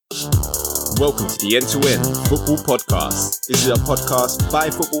welcome to the End-to-End Football Podcast. This is a podcast by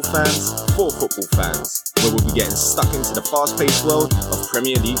football fans for football fans, where we'll be getting stuck into the fast-paced world of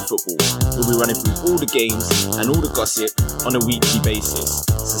Premier League football. We'll be running through all the games and all the gossip on a weekly basis.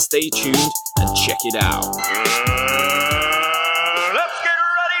 So stay tuned and check it out. Let's get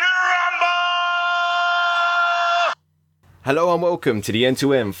ready to rumble! Hello and welcome to the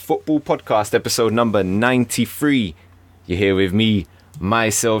End-to-End Football Podcast, episode number 93. You're here with me,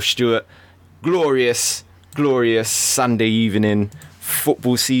 myself, Stuart. Glorious Sunday evening.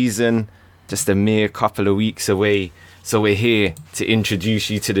 Football season, just a mere couple of weeks away. So we're here to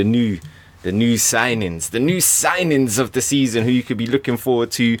introduce you to the new signings of the season, who you could be looking forward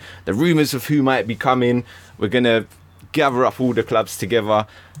to, the rumours of who might be coming. We're going to gather up all the clubs together.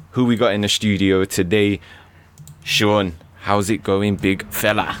 Who we got in the studio today? Sean, how's it going, big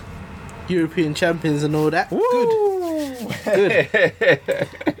fella? European champions and all that. Woo! Good.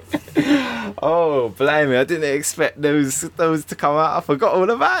 Oh, blimey, I didn't expect those to come out. I forgot all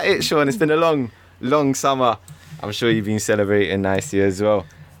about it, Sean. It's been a long summer. I'm sure you've been celebrating nicely as well.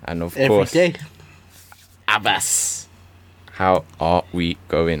 And of course, every day. Abbas. How are we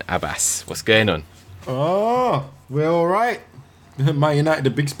going, Abbas? What's going on? Oh, we're all right. Man United,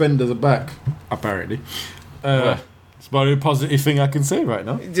 the big spenders are back, apparently. It's about the positive thing I can say right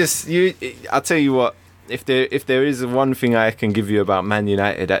now. I'll tell you what. If there is one thing I can give you about Man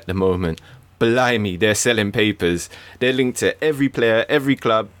United at the moment, blimey, they're selling papers. They're linked to every player, every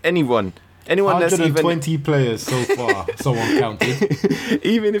club, anyone that's 120 players so far, someone counted.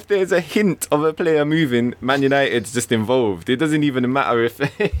 Even if there's a hint of a player moving, Man United's just involved. It doesn't even matter if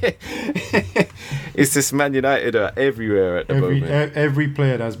it's just Man United are everywhere at the moment. Every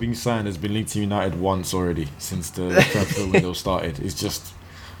player that's been signed has been linked to United once already since the transfer window started. It's just,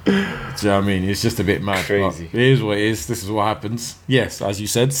 do you know what I mean? It's just a bit mad. Crazy. It is what it is. This is what happens. Yes, as you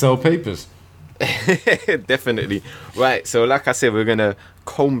said, sell papers. Definitely. Right, so like I said, we're going to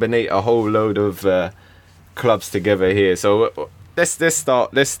combine a whole load of clubs together here. So let's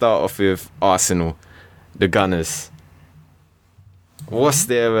start off with Arsenal, the Gunners. What's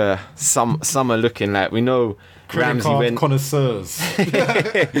their summer looking like? We know Ramsey went connoisseurs.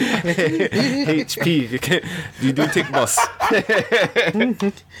 HP. You do tick boss.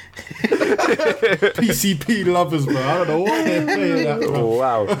 PCP lovers, bro. I don't know what they're playing at, bro. Oh,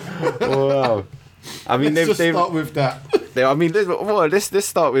 wow. I mean, let's start with that. Let's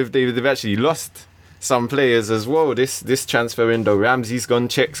start with they've actually lost some players as well. This transfer window. Ramsey's gone,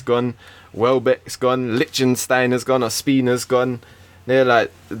 Czech's gone, Welbeck's gone, Liechtensteiner's gone, Ospina's gone. They're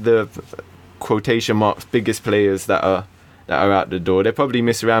like the quotation marks biggest players that are out the door. They probably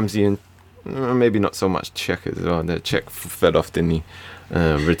miss Ramsey and maybe not so much Czech as well. The Czech fell off, didn't he?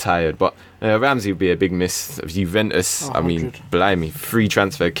 Retired, but Ramsey would be a big miss of Juventus. 100. I mean, blimey, free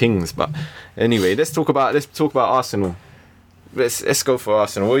transfer kings. But anyway, let's talk about Arsenal. Let's go for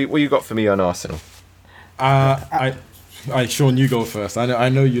Arsenal. What you got for me on Arsenal? Sean, you go first. I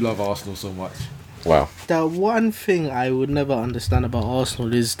know you love Arsenal so much. Wow. The one thing I would never understand about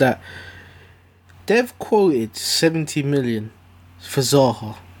Arsenal is that they've quoted 70 million for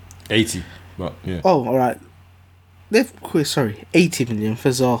Zaha. 80, but yeah. Oh, all right. They've quoted 80 million for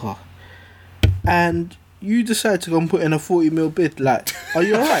Zaha, and you decide to go and put in a 40 mil bid. Like, are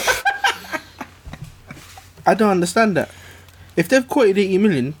you all right? I don't understand that. If they've quoted 80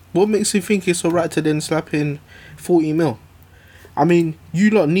 million, what makes you think it's all right to then slap in 40 mil? I mean, you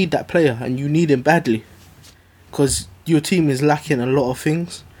lot need that player, and you need him badly, because your team is lacking a lot of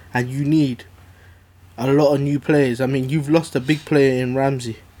things, and you need a lot of new players. I mean, you've lost a big player in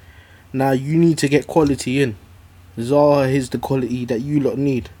Ramsey. Now you need to get quality in. Zaha is the quality that you lot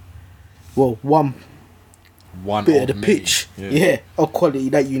need. Well, one bit of the pitch, of quality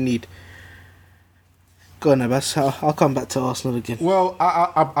that you need. Go on, Abbas. I'll come back to Arsenal again. Well,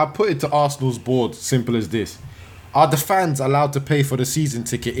 I put it to Arsenal's board. Simple as this: are the fans allowed to pay for the season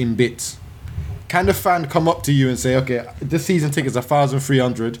ticket in bits? Can the fan come up to you and say, okay, this season ticket is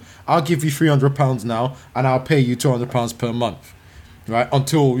 1,300. I'll give you £300 now, and I'll pay you £200 per month, right?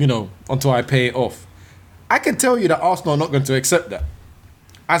 Until I pay it off. I can tell you that Arsenal are not going to accept that.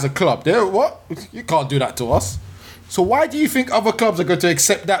 As a club, you can't do that to us. So why do you think other clubs are going to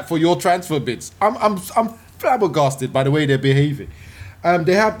accept that for your transfer bids? I'm flabbergasted by the way they're behaving.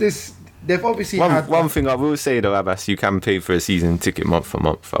 They have this. They've obviously had one thing I will say though, Abbas, you can pay for a season ticket month for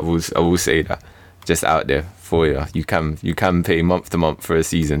month. I will say that just out there for you. You can pay month to month for a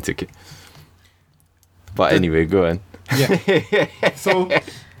season ticket. But anyway, go on. Yeah. So,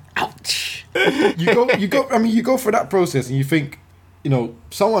 ouch. You go for that process and you think,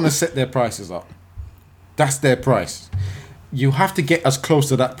 someone has set their prices up. That's their price. you have to get as close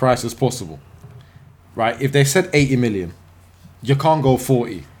to that price as possible, right? If they said 80 million, you can't go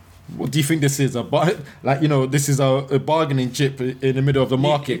 40. What do you think this is? This is a bargaining chip in the middle of the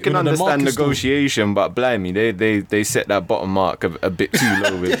market. You can understand negotiation, but blimey, they set that bottom mark a bit too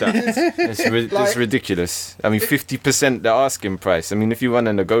low with that. It's ridiculous. I mean, 50% the asking price. I mean, if you want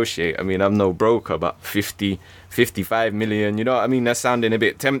to negotiate, I mean, I'm no broker, but 50, 55 million, you know what I mean? That's sounding a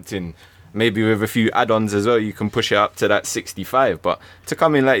bit tempting. Maybe with a few add-ons as well, you can push it up to that 65. But to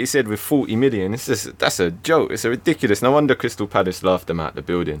come in, like you said, with 40 million, that's a joke. It's a ridiculous. No wonder Crystal Palace laughed them out the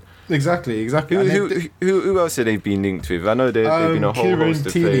building. Exactly. Who else have they been linked with? I know they've been a whole host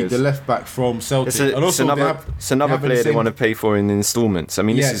of players. The left back from Celtic. It's another player they want to pay for in instalments. I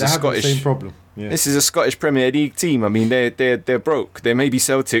mean, this is a Scottish same problem. Yeah. This is a Scottish Premier League team. I mean, they're broke. They may be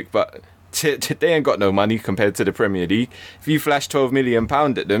Celtic, but they ain't got no money compared to the Premier League. If you flash £12 million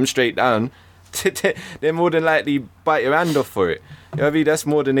at them straight down, they're more than likely bite your hand off for it. You know what I mean? That's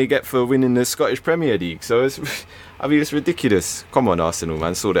more than they get for winning the Scottish Premier League. So it's ridiculous. Come on, Arsenal,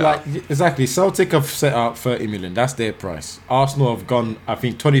 man, sort it out. Exactly. Celtic have set out 30 million. That's their price. Arsenal have gone, I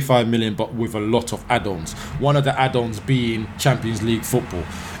think, 25 million, but with a lot of add-ons. One of the add-ons being Champions League football,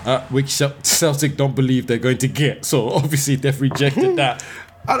 which Celtic don't believe they're going to get. So obviously they've rejected that.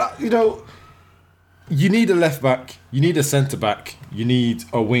 You need a left back, you need a centre back, you need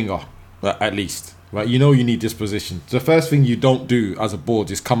a winger, at least, right? You need this position. The first thing you don't do as a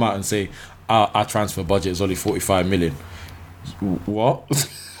board is come out and say, our transfer budget is only 45 million. What?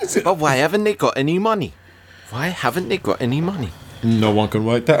 But why haven't they got any money? No one can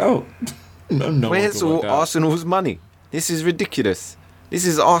work that out. Where's all Arsenal's money? This is ridiculous. This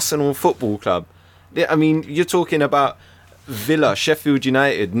is Arsenal Football Club. I mean, you're talking about Villa, Sheffield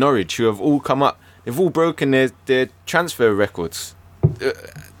United, Norwich, who have all come up. They've all broken their transfer records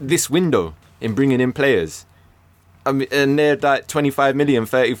this window in bringing in players. I mean, and they're like 25 million,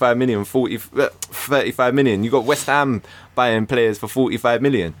 35 million, 35 million. You got West Ham buying players for 45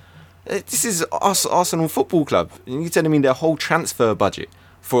 million. This is Arsenal Football Club. And you're telling me their whole transfer budget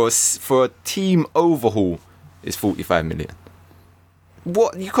for a team overhaul is 45 million.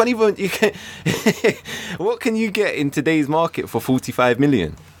 What what can you get in today's market for 45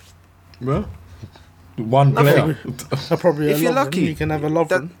 million? Well, one player. Probably if you're lucky, you can have a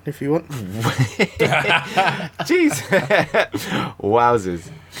Lovren if you want. Jeez, wowzers!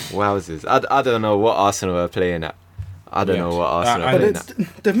 I don't know what Arsenal are playing at. I don't know what Arsenal are playing at.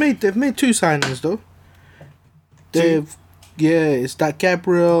 They've made 2 signings though. It's that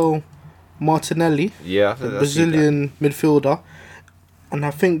Gabriel Martinelli, the Brazilian midfielder. And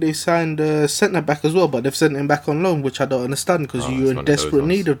I think they signed a centre back as well, but they've sent him back on loan, which I don't understand because you're in desperate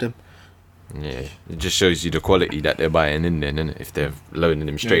need of them. Yeah, it just shows you the quality that they're buying in then, innit? If they're loaning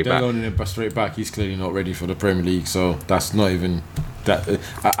him straight back. They're loaning him straight back. He's clearly not ready for the Premier League, so that's not even that.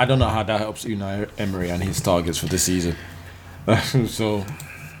 I don't know how that helps Unai Emery and his targets for this season. So,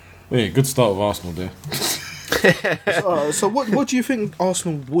 yeah, good start of Arsenal there. So what do you think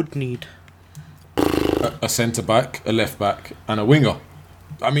Arsenal would need? A centre back, a left back, and a winger.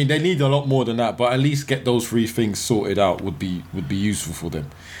 I mean, they need a lot more than that, but at least get those 3 things sorted out would be useful for them.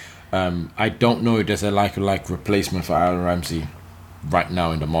 I don't know if there's a like replacement for Aaron Ramsey right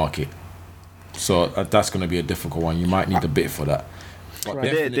now in the market, so that's going to be a difficult one. You might need a bit for that. But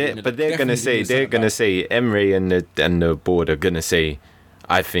they're going to say Emery and the board are going to say,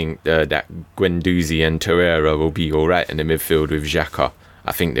 I think that Guendouzi and Torreira will be all right in the midfield with Xhaka.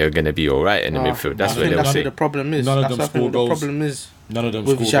 I think they're going to be all right in the midfield. That's what they'll say. The problem is none of them score goals. The problem is none of them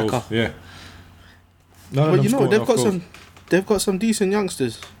with score Xhaka. goals. Yeah. They've got some decent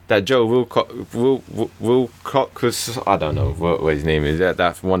youngsters. That Joe Wilcock was, I don't know what his name is.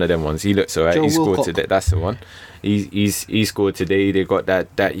 That's one of them ones. He looks alright. He scored today. That's the one. He scored today. They got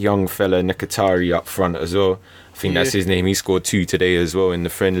that young fella Nikatari up front as well. I think that's his name. He scored 2 today as well in the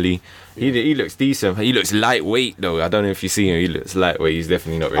friendly. He looks decent. He looks lightweight though. I don't know if you see him. He looks lightweight. He's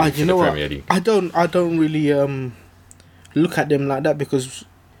definitely not ready for the Premier League. I don't really look at them like that because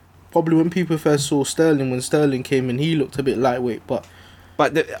probably when people first saw Sterling, when Sterling came in, he looked a bit lightweight. But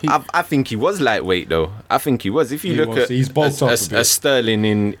I think he was lightweight though. I think he was. If you look at a Sterling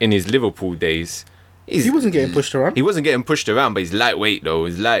in his Liverpool days. He wasn't getting pushed around. He wasn't getting pushed around, but he's lightweight though.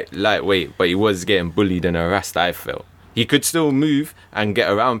 He's lightweight, but he was getting bullied and harassed, I felt. He could still move and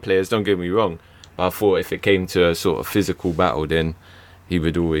get around players, don't get me wrong. But I thought if it came to a sort of physical battle, then he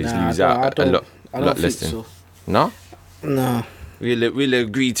would always lose out a lot less than. So. No? No. we'll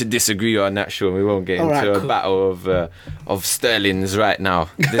agree to disagree on that, Sean. We won't get into a battle of Sterlings right now.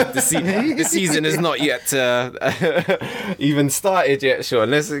 The season is not yet even started yet,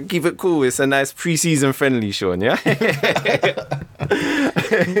 Sean. Let's keep it cool. It's a nice pre-season friendly, Sean. Yeah.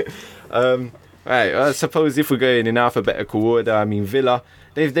 Right. I suppose if we're going in alphabetical order, I mean Villa.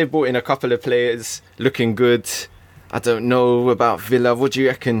 They've brought in a couple of players looking good. I don't know about Villa. What do you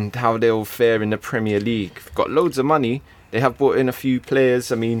reckon how they'll fare in the Premier League? They've got loads of money. They have brought in a few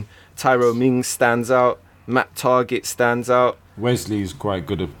players. I mean, Tyrone Mings stands out. Matt Target stands out. Wesley's quite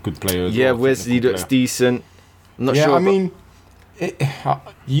good player as well. Yeah, Wesley looks decent. I'm not sure. I mean,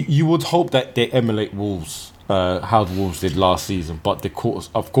 you would hope that they emulate Wolves, how the Wolves did last season. But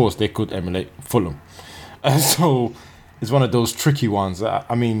of course, they could emulate Fulham. So it's one of those tricky ones.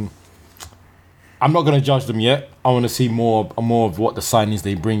 I mean, I'm not going to judge them yet. I want to see more of what the signings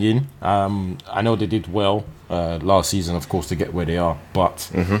they bring in. I know they did well last season, of course, to get where they are.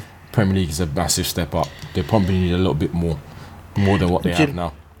 But Premier League is a massive step up. They probably need a little bit more than what they have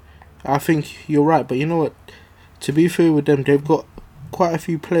now. I think you're right, but you know what? To be fair with them, they've got quite a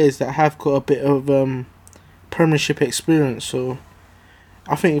few players that have got a bit of Premiership experience. So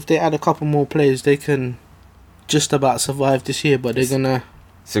I think if they add a couple more players, they can just about survive this year. But they're gonna.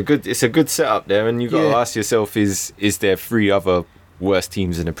 It's a good setup there, and you've got to ask yourself: is there 3 other worse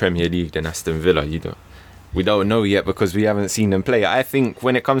teams in the Premier League than Aston Villa? We don't know yet because we haven't seen them play. I think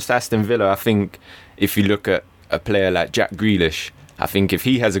when it comes to Aston Villa, I think if you look at a player like Jack Grealish, I think if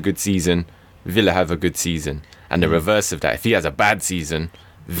he has a good season, Villa have a good season, and the reverse of that, if he has a bad season,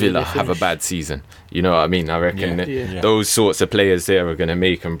 Villa have a bad season. You know what I mean? I reckon those sorts of players there are going to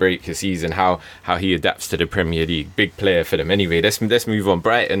make and break his season. How he adapts to the Premier League, big player for them. Anyway, let's move on.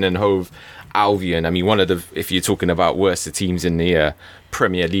 Brighton and Hove Albion. I mean, if you're talking about worst teams in the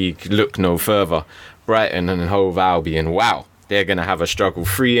Premier League, look no further. Brighton and Hove Albion. Wow, they're going to have a struggle.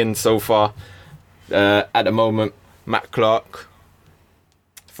 3 in so far at the moment. Matt Clark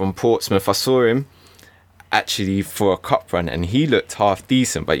from Portsmouth. I saw him actually for a cup run and he looked half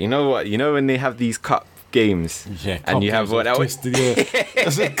decent, but you know what, when they have these cup games and you have what that was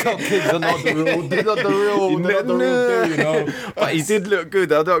cupcakes are not the real they're not the real thing, you know. But he did look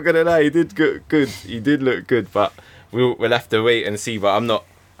good. I'm not gonna lie, he did good. He did look good, but we'll have to wait and see. But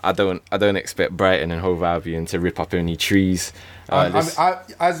I don't expect Brighton and Hove Albion to rip up any trees.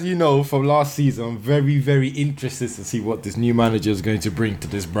 As you know from last season, I'm very, very interested to see what this new manager is going to bring to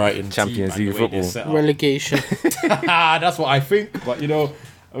this Brighton Champions team League football. Relegation. That's what I think. But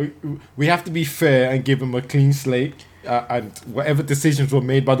we have to be fair and give him a clean slate. And whatever decisions were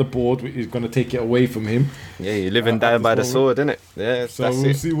made by the board is going to take it away from him. Yeah, you're living down by the sword, isn't it? Yeah, so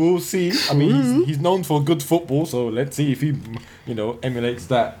we'll see. I mean, he's known for good football, so let's see if he, emulates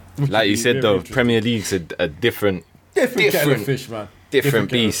that. Like you said, though, Premier League's a different kettle of fish, man.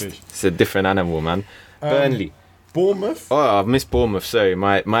 Different beast. It's a different animal, man. Burnley. Bournemouth. Oh, I've missed Bournemouth. Sorry,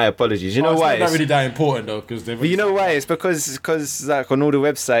 my apologies. You know why? It's not really that important though, because but you know why? It's because like on all the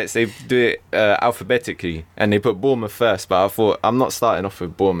websites they do it alphabetically and they put Bournemouth first. But I thought I'm not starting off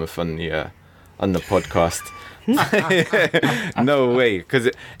with Bournemouth on the podcast. No way. Because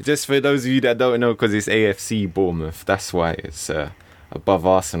just for those of you that don't know, because it's AFC Bournemouth. That's why it's above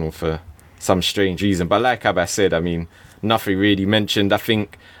Arsenal for some strange reason. But like Abba said, I mean, nothing really mentioned. I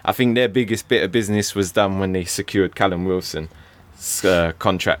think their biggest bit of business was done when they secured Callum Wilson's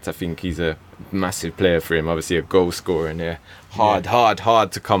contract. I think he's a massive player for him. Obviously a goal scorer in there.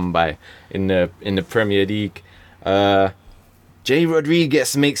 Hard to come by in the Premier League. Jay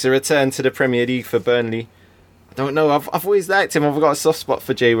Rodriguez makes a return to the Premier League for Burnley. I don't know. I've always liked him. I've got a soft spot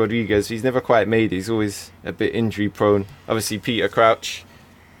for Jay Rodriguez. He's never quite made it. He's always a bit injury prone. Obviously Peter Crouch,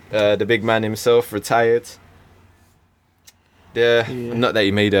 the big man himself, retired. Not that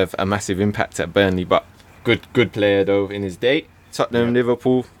he made a massive impact at Burnley, but good player though in his day. Tottenham,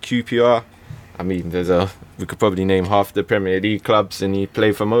 Liverpool, QPR. I mean, we could probably name half the Premier League clubs, and he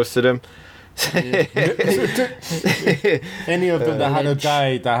played for most of them. Any of them that had a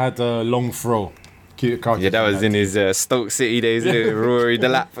guy that had a long throw. Yeah, that was in his Stoke City days, Rory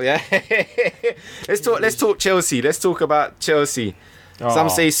Delap. Yeah. Let's talk Chelsea. Let's talk about Chelsea. Some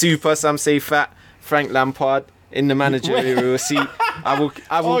say super, some say fat. Frank Lampard in the managerial seat. I will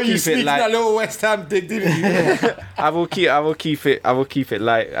keep it light. That little West Ham dig, didn't you? I will keep it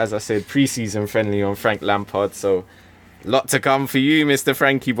light. As I said, pre-season friendly on Frank Lampard. So, lot to come for you, Mr.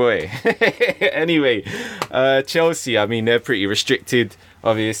 Frankie boy. Anyway, Chelsea. I mean, they're pretty restricted.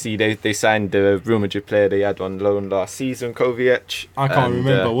 Obviously, they signed the Real Madrid player they had on loan last season, Kovacic. I can't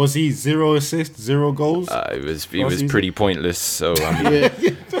remember. Was he 0 assists, 0 goals? It was pretty pointless. So I mean,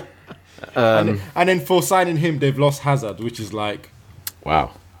 And then for signing him, they've lost Hazard, which is like,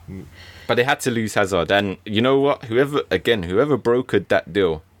 wow. But they had to lose Hazard, and you know what? Whoever brokered that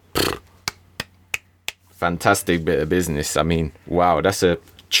deal, fantastic bit of business. I mean, wow, that's a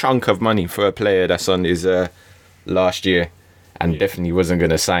chunk of money for a player that's on his last year, and definitely wasn't going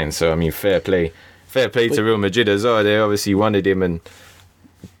to sign. So I mean, fair play to Real Madrid as well. They obviously wanted him, and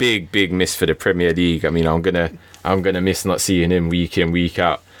big miss for the Premier League. I mean, I'm gonna miss not seeing him week in, week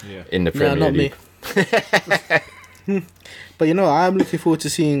out in the Premier League. Me. But you know, I'm looking forward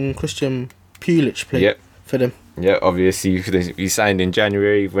to seeing Christian Pulisic play for them. Yeah, obviously he signed in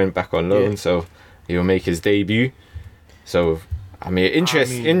January, went back on loan, so he'll make his debut. So I mean,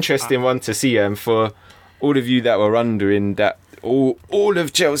 interesting one to see. And for all of you that were wondering that all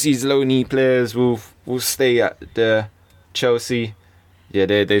of Chelsea's loanee players will stay at the Chelsea. Yeah,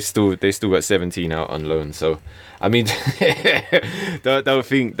 they still got 17 out on loan. So I mean, don't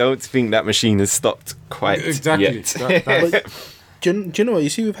think that machine has stopped quite yet. But, do you know what? You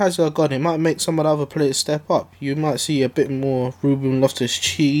see with Hazard gone, it might make some of the other players step up. You might see a bit more Ruben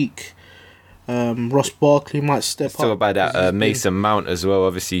Loftus-Cheek. Ross Barkley might step up. Talk about that Mason Mount as well.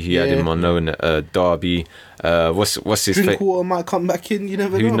 Obviously, he had him on loan at Derby. What's his Drinkwater might come back in. You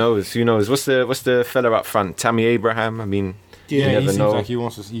never know. Who knows? What's the fella up front? Tammy Abraham. I mean, you never seems know. like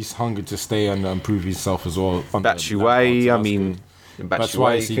he's hungry to stay and improve himself as well. Batshuayi, I mean,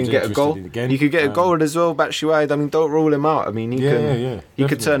 Batshuayi can get a goal. He could get a goal as well. Batshuayi, I mean, don't rule him out. I mean, he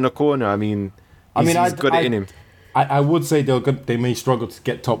could turn the corner. I mean, he's got it in him. I would say they may struggle to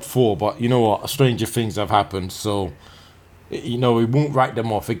get top 4, but you know what? Stranger things have happened, so you know we won't write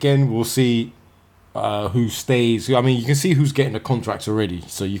them off. Again, we'll see who stays. I mean, you can see who's getting the contracts already,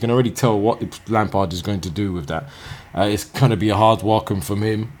 so you can already tell what Lampard is going to do with that. It's going to be a hard welcome from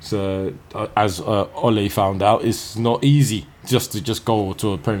him. So, as Ole found out, it's not easy just to go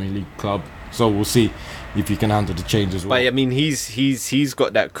to a Premier League club. So we'll see if he can handle the change as well. But I mean, he's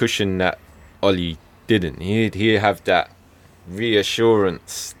got that cushion that Ole didn't. He'd have that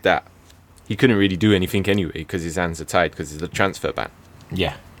reassurance that he couldn't really do anything anyway because his hands are tied because it's a transfer ban.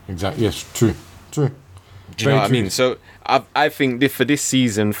 Yeah, exactly. Yes, true. Do you know what I mean? So I think for this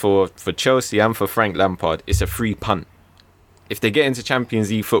season for Chelsea and for Frank Lampard, it's a free punt. If they get into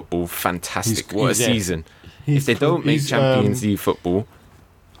Champions League football, fantastic. What a season. If they don't make Champions League football,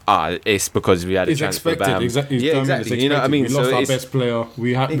 it's because we had a transfer ban. Exactly. You know what I mean? We lost our best player.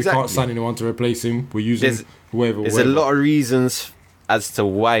 We can't sign anyone to replace him. We're using whoever. There's a lot of reasons as to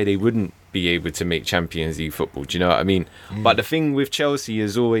why they wouldn't be able to make Champions League football. Do you know what I mean? But the thing with Chelsea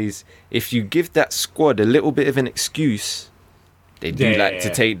is always, if you give that squad a little bit of an excuse, they do like to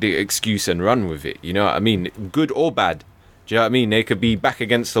take the excuse and run with it. You know what I mean? Good or bad. Do you know what I mean? They could be back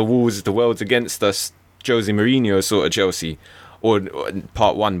against the walls, the world's against us, Jose Mourinho sort of Chelsea. Or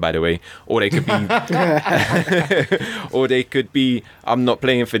part 1, by the way, or they could be, I'm not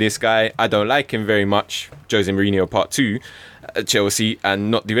playing for this guy, I don't like him very much, Jose Mourinho part 2 at Chelsea, and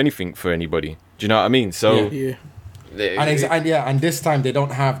not do anything for anybody. Do you know what I mean? So and this time they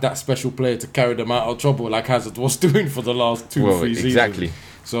don't have that special player to carry them out of trouble like Hazard was doing for the last 2-3 seasons. Exactly.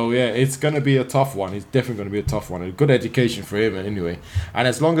 So it's going to be a tough one. It's definitely going to be a tough one. A good education for him anyway. And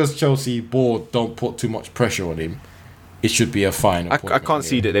as long as Chelsea board don't put too much pressure on him, it should be a fine. I can't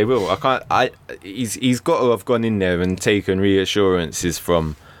see that they will. He's got to have gone in there and taken reassurances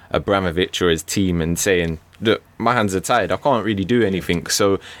from Abramovich or his team and saying, look, my hands are tied. I can't really do anything.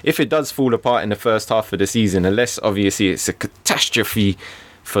 So if it does fall apart in the first half of the season, unless obviously it's a catastrophe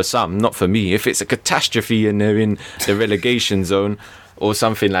for some, not for me. If it's a catastrophe and they're in the relegation zone or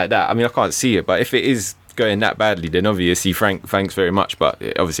something like that, I mean, I can't see it. But if it is going that badly, then obviously, Frank, thanks very much. But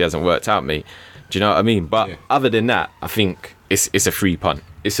it obviously hasn't worked out, mate. Do you know what I mean? But other than that, I think it's a free punt.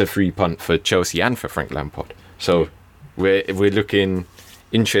 It's a free punt for Chelsea and for Frank Lampard. So we're looking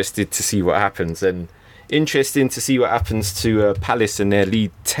interested to see what happens, and interesting to see what happens to Palace and their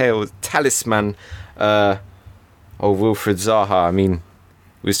lead talisman, Wilfried Zaha. I mean,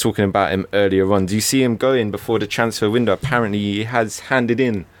 we was talking about him earlier on. Do you see him going before the transfer window? Apparently, he has handed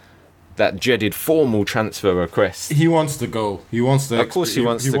in that dreaded formal transfer request. He wants to go. He wants to. Of course, he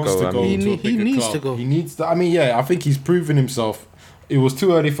wants to go. He needs to go. He needs to. I mean, I think he's proven himself. It was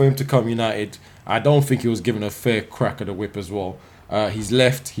too early for him to come United. I don't think he was given a fair crack at the whip as well. He's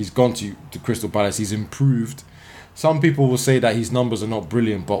left. He's gone to Crystal Palace. He's improved. Some people will say that his numbers are not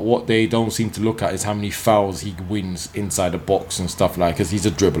brilliant, but what they don't seem to look at is how many fouls he wins inside the box and stuff like. Because he's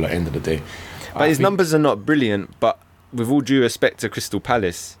a dribbler at the end of the day. But his numbers are not brilliant. But with all due respect to Crystal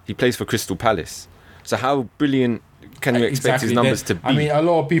Palace, he plays for Crystal Palace. So how brilliant can you expect his numbers to be? I mean, a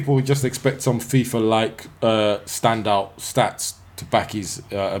lot of people just expect some FIFA-like standout stats to back his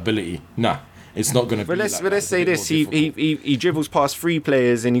ability. Nah, it's not going to be. But let's like that. let's It's a say bit this: more difficult. he dribbles past 3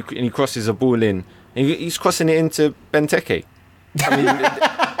 players and he crosses a ball in. And he's crossing it into Benteke. I mean,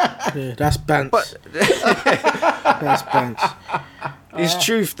 Yeah, that's bants. but That's bants. it's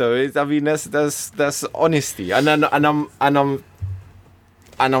truth though. I mean, that's honesty, and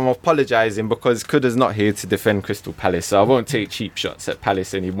I'm apologising because Kuda's not here to defend Crystal Palace, so I won't take cheap shots at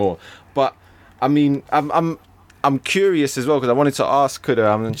Palace anymore. But I mean, I'm curious as well because I wanted to ask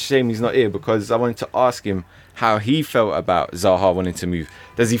Kuda. I'm ashamed he's not here because I wanted to ask him how he felt about Zaha wanting to move.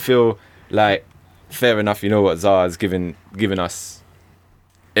 Does he feel like fair enough? You know what, Zaha's given us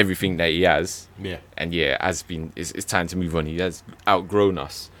everything that he has, Yeah. and it's time to move on. He has outgrown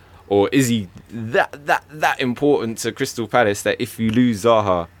us. Or is he that important to Crystal Palace that if you lose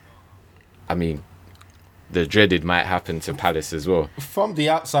Zaha, I mean, the dreaded might happen to Palace as well? From the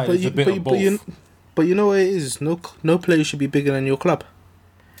outside, it's a bit of both. But you know what it is? No player should be bigger than your club.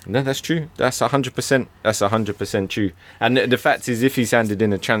 No, that's true. That's 100%. That's 100% true. And the fact is, if he's handed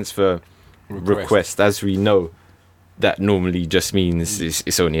in a transfer request, as we know, that normally just means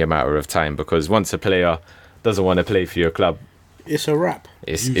it's only a matter of time, because once a player doesn't want to play for your club, It's a wrap.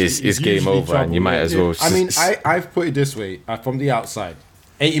 it's usually game over, trouble, and you might as well. I mean, I've put it this way: from the outside,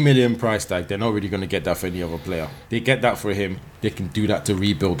 80 million price tag. They're not really going to get that for any other player. They get that for him. They can do that to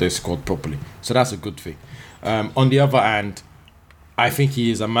rebuild their squad properly. So that's a good thing. On the other hand, I think he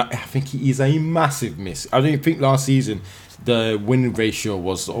is a massive miss. I don't think last season the winning ratio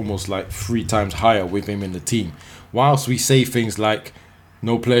was almost like 3 times higher with him in the team. Whilst we say things like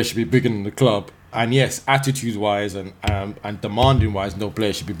no player should be bigger than the club, and yes, attitude-wise and demanding-wise, no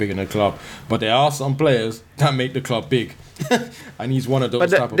player should be bigger than the club. But there are some players that make the club big, and he's one of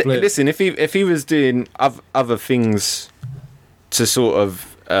those type of players. Listen, if he was doing other things to sort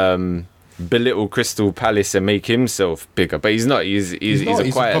of belittle Crystal Palace and make himself bigger, but he's not. He's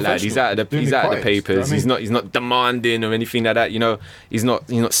a quiet lad. He's out of the papers. He's not demanding or anything like that. You know, he's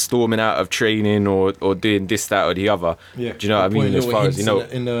not storming out of training or doing this, that, or the other. Yeah, do you know what I mean? As far as you know,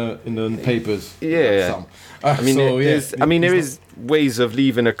 in the papers. Yeah. I mean, there is ways of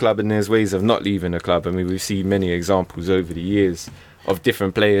leaving a club and there's ways of not leaving a club. I mean, we've seen many examples over the years of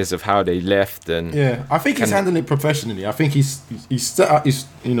different players of how they left, and I think he's handling it professionally. I think he's set out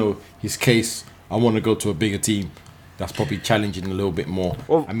his case. I want to go to a bigger team. That's probably challenging a little bit more.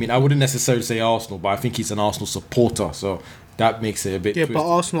 Well, I mean, I wouldn't necessarily say Arsenal, but I think he's an Arsenal supporter, so that makes it a bit. Yeah, twisted. but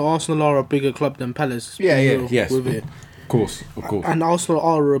Arsenal are a bigger club than Palace. Yes, With it. Of course. And Arsenal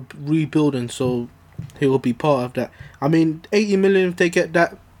are rebuilding, so he will be part of that. I mean, 80 million, if they get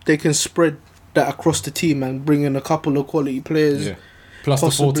that, they can spread that across the team and bring in a couple of quality players. Yeah. Plus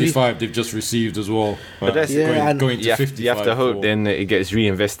possibly. the 45 they've just received as well. But that's going to 55. You have to hope then that it gets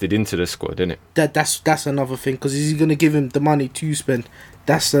reinvested into the squad, isn't it? That's another thing, because is he going to give him the money to spend?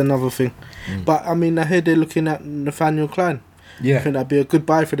 That's another thing. But I mean, I heard they're looking at Nathaniel Klein. Yeah. I think that'd be a good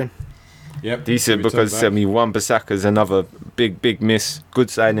buy for them. Yep. Decent, because Wan Bissaka's another big miss.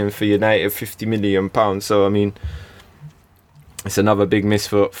 Good signing for United, £50 million. So I mean, it's another big miss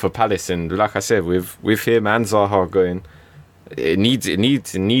for Palace. And like I said, with him and Zaha going, it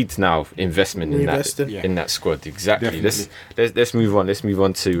needs now investment in that squad. Exactly. Let's move on. Let's move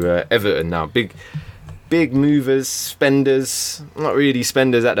on to Everton now. Big movers, spenders. Not really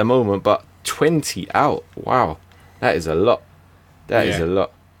spenders at the moment, but 20 out. Wow, that is a lot. That is a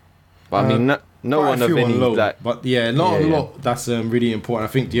lot. But I mean, no one of any like. But a lot. That's really important.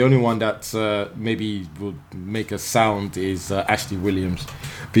 I think the only one that maybe will make a sound is Ashley Williams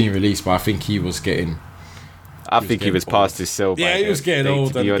being released. But I think he was getting. I think he was past his sell. Yeah, he was getting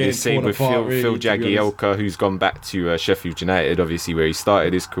old. To be honest, same with Phil Jagielka, who's gone back to Sheffield United, obviously where he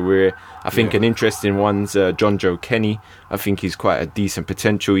started his career. I think an interesting one's John Joe Kenny. I think he's quite a decent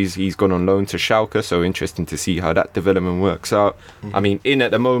potential. He's gone on loan to Schalke, so interesting to see how that development works out. I mean, in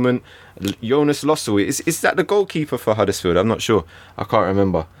at the moment, Jonas Lossell, is that the goalkeeper for Huddersfield? I'm not sure. I can't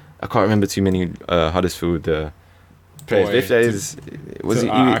remember too many Huddersfield players. Boy, if there is,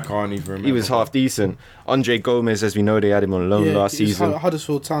 I can't even remember. He was half decent. Andre Gomez, as we know, they had him on loan last season.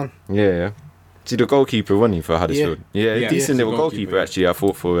 Huddersfield Town. Yeah. See, the goalkeeper, wasn't he, for Huddersfield? Yeah, decent little goalkeeper, actually, I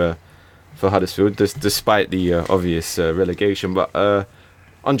thought, for Huddersfield, despite the obvious relegation. But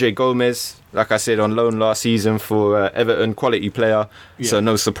Andre Gomez, like I said, on loan last season for Everton, quality player, so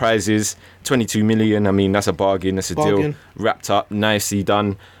no surprises. 22 million, I mean, that's a bargain, that's a deal. Wrapped up, nicely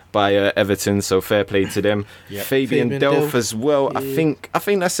done by Everton, so fair play to them. Fabian Delph as well. I think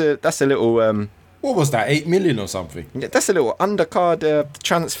that's a little. What was that? 8 million or something? Yeah, that's a little undercard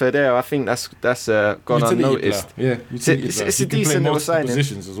transfer there. I think that's gone Utility unnoticed. Player. Yeah, it's a decent little signing.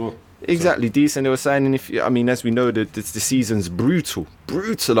 Positions as well. Exactly, decent. They were signing. As we know, the season's brutal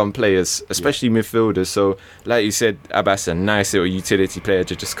on players, especially midfielders. So, like you said, Abbas, a nice little utility player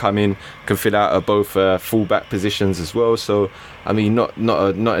to just come in, can fill out both full-back positions as well. So, not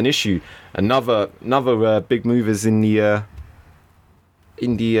an issue. Another big movers in the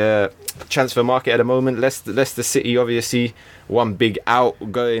transfer market at the moment. Leicester City, obviously, one big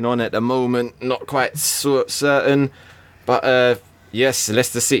out going on at the moment. Not quite certain, but. Yes,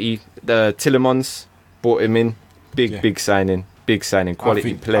 Leicester City, the Tillemans bought him in. Big signing,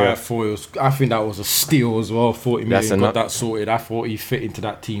 quality player. I think that was a steal as well. 40 million, got that sorted. I thought he fit into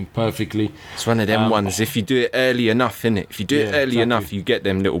that team perfectly. It's one of them ones. If you do it early enough, innit? If you do it early enough, you get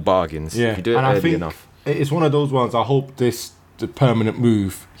them little bargains. Yeah, if you do it early enough. It's one of those ones. I hope the permanent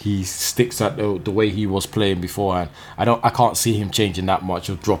move, he sticks at the way he was playing beforehand. I can't see him changing that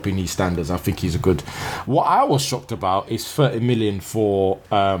much or dropping these standards. I think he's a good. What I was shocked about is 30 million for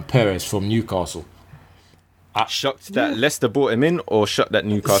Perez from Newcastle. Shocked that Leicester bought him in, or shocked that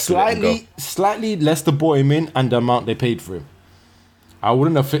Newcastle let him go? Slightly Leicester bought him in, and the amount they paid for him. I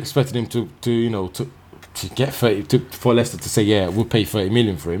wouldn't have expected him to get 30 for Leicester to say, yeah, we'll pay 30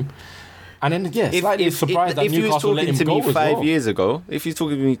 million for him. And then, slightly surprised that Newcastle let him go as well. If you were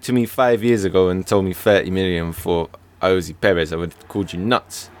talking to me 5 years ago and told me 30 million for Jose Perez, I would have called you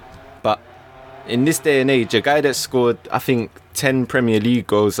nuts. But in this day and age, a guy that scored, I think, 10 Premier League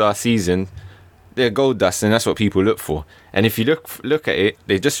goals last season, they're gold dust, and that's what people look for. And if you look at it,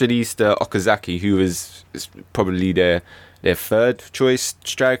 they just released Okazaki, who is probably their third choice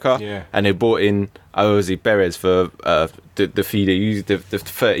striker, and they bought in Jose Perez for the fee they used, the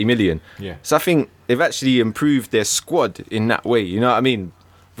 30 million. Yeah. So I think they've actually improved their squad in that way. You know what I mean?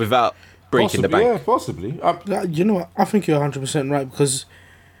 Without breaking the bank. Yeah, possibly. You know what? I think you're 100% right, because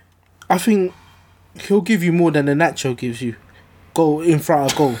I think he'll give you more than the Nacho gives you. Goal in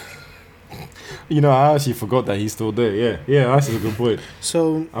front of goal. I actually forgot that he's still there. Yeah, that's a good point.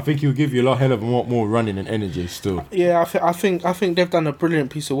 So I think he'll give you a hell of a lot more running and energy still. Yeah, I think they've done a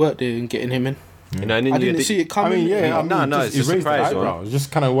brilliant piece of work there in getting him in. Yeah. I didn't see it coming. It's just a surprise. It's just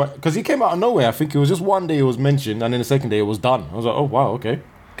kind of because he came out of nowhere. I think it was just one day it was mentioned, and then the second day it was done. I was like, oh wow, okay.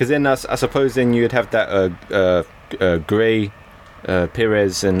 Because then I suppose then you'd have that Gray,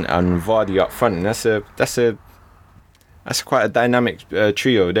 Perez, and Vardy up front, and that's quite a dynamic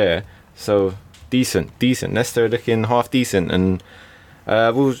trio there. So decent. Leicester looking half decent, and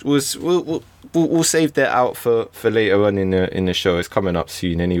we'll save that out for later on in the show. It's coming up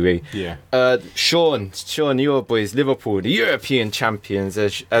soon anyway. Yeah. Sean, your boys, Liverpool, the European champions,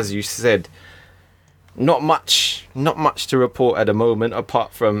 as you said. Not much to report at the moment,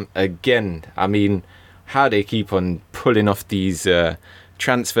 apart from, again, how they keep on pulling off these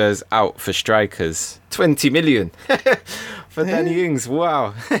transfers out for strikers. 20 million for Danny Ings.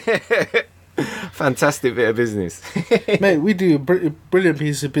 Wow. Fantastic bit of business. Mate, we do a brilliant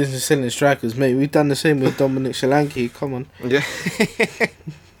piece of business selling strikers, mate. We've done the same with Dominic Solanke. Come on. Yeah.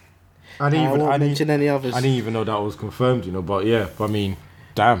 I didn't mention any others. I didn't even know that was confirmed, but yeah,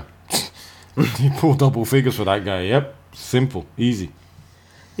 damn. He pulled double figures for that guy. Yep. Simple. Easy.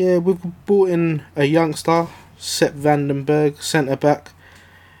 Yeah, we've brought in a youngster, Sepp Vandenberg, centre-back.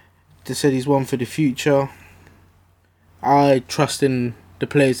 They said he's one for the future. I trust in the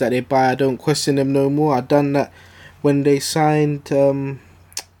players that they buy. I don't question them no more. I done that when they signed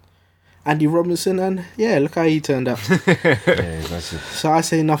Andy Robinson, and yeah, look how he turned out. So I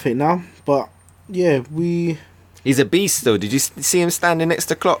say nothing now. But yeah, he's a beast, though. Did you see him standing next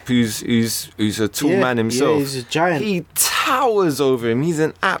to Klopp, who's a tall man himself? Yeah, he's a giant. He towers over him. He's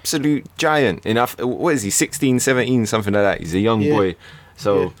an absolute giant. What is he, 16, 17, something like that? He's a young boy.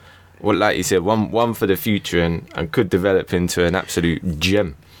 So, well, like you said, one for the future, and could develop into an absolute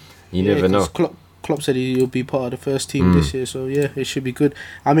gem. You never know. Klopp said he'll be part of the first team this year, so yeah, it should be good.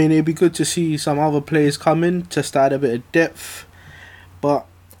 It'd be good to see some other players come in to start a bit of depth, but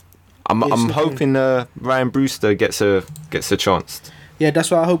I'm hoping Ryan Brewster gets a chance. Yeah, that's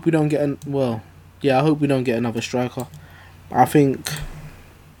why I hope we don't get I hope we don't get another striker. I think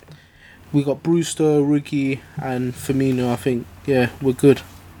we got Brewster, Rookie, and Firmino. I think we're good.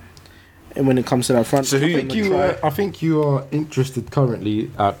 And when it comes to that front, so I think you are interested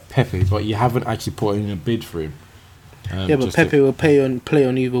currently at Pepe, but you haven't actually put in a bid for him. But Pepe will play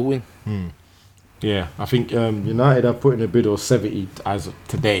on either wing. Yeah, I think United are putting a bid of 70 as of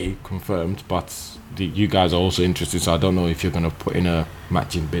today, confirmed, but you guys are also interested, so I don't know if you're going to put in a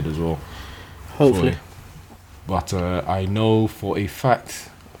matching bid as well. Hopefully. But I know for a fact,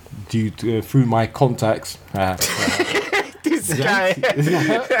 through my contacts... This this guy.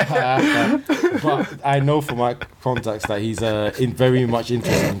 But I know from my contacts that he's very much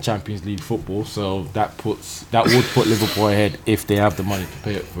interested in Champions League football, so that would put Liverpool ahead if they have the money to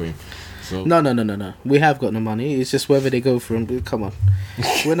pay it for him. So No. We have got the money. It's just whether they go for him. Come on,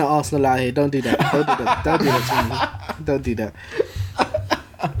 we're not Arsenal out here. Don't do that. Don't do that.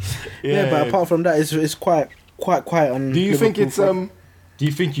 Yeah, but apart from that, it's quite on. Do you think Liverpool it's front. Do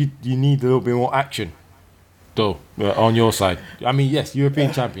you think you need a little bit more action, though, on your side? I mean, yes,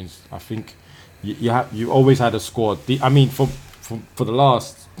 European champions. I think you've always had a squad. For the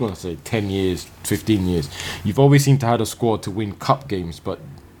last, I'm gonna say 10 years, 15 years, you've always seemed to have a squad to win cup games. But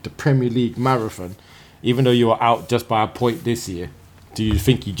the Premier League marathon, even though you were out just by a point this year, do you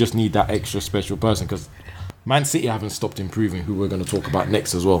think you just need that extra special person? Because Man City haven't stopped improving, who we're going to talk about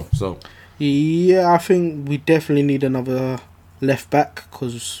next as well. So Yeah, I think we definitely need another left back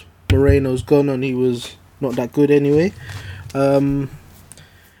because Moreno's gone and he was not that good anyway.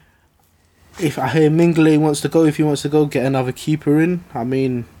 If I hear Mingele wants to go, if he wants to go, get another keeper in. I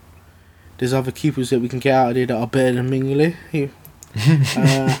mean, there's other keepers that we can get out of there that are better than Mingele.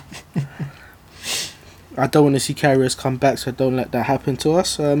 I don't want to see Carriers come back, so don't let that happen to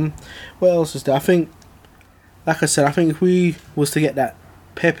us. What else is there? I think, like I said, I think if we was to get that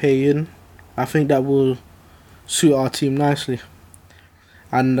Pepe in, I think that will suit our team nicely.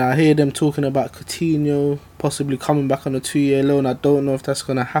 And I hear them talking about Coutinho possibly coming back on a 2-year loan. I don't know if that's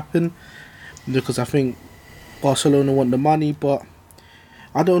going to happen because I think Barcelona want the money, but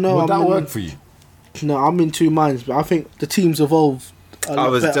I don't know. Would that work for you? No, I'm in two minds, but I think the team's evolved. I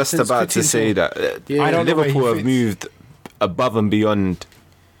was just about to say that Yeah. Liverpool have moved above and beyond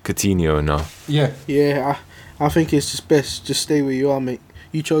Coutinho now. Yeah, I think it's just best. Just stay where you are, mate.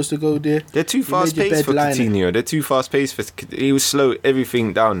 You chose to go there. They're too fast paced for Coutinho. They're too fast paced for. He was slow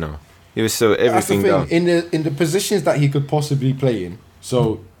everything down now. He was slow everything down. In the positions that he could possibly play in.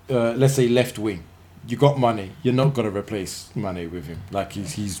 So let's say left wing. You got Mane. You're not gonna replace Mane with him. Like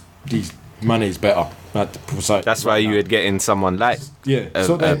he's Mane's better at the precise. That's why you would get in someone like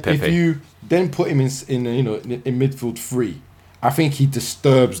So then Pepe. if you then put him in midfield free, I think he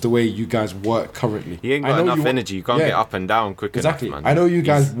disturbs the way you guys work currently. He ain't got enough energy. You can't get up and down quick enough, man. I know you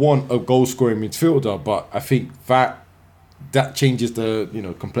guys want a goal scoring midfielder, but I think that changes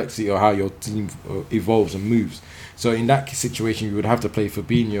the complexity of how your team evolves and moves. So in that situation, you would have to play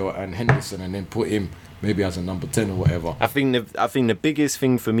Fabinho and Henderson, and then put him maybe as a number 10 or whatever. I think the biggest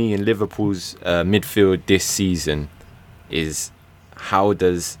thing for me in Liverpool's midfield this season is how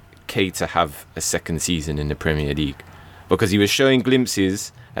does Keita have a second season in the Premier League? Because he was showing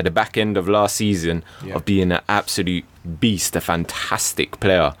glimpses at the back end of last season of being an absolute beast, a fantastic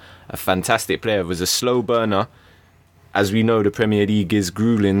player. It was a slow burner. As we know, the Premier League is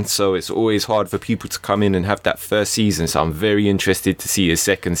grueling, so it's always hard for people to come in and have that first season. So I'm very interested to see his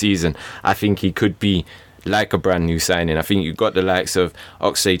second season. I think he could be like a brand new signing. I think you've got the likes of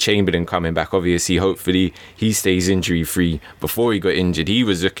Oxlade-Chamberlain coming back. Obviously, hopefully, he stays injury free. Before he got injured, he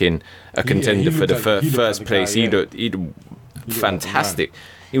was looking a contender for the first place. He looked fantastic.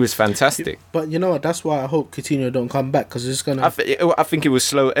 He was fantastic. But you know what? That's why I hope Coutinho don't come back because it's gonna. I think it would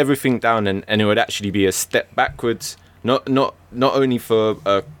slow everything down, and it would actually be a step backwards. Not only for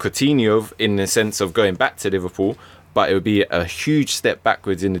Coutinho in the sense of going back to Liverpool, but it would be a huge step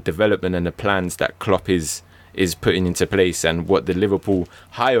backwards in the development and the plans that Klopp is putting into place and what the Liverpool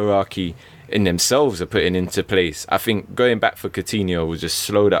hierarchy in themselves are putting into place. I think going back for Coutinho will just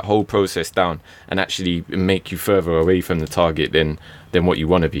slow that whole process down and actually make you further away from the target than what you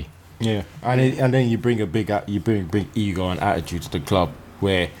want to be. Yeah, and then you bring big ego and attitude to the club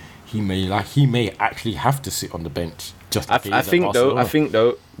where he may actually have to sit on the bench. I think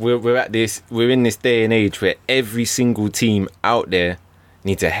though we're in this day and age where every single team out there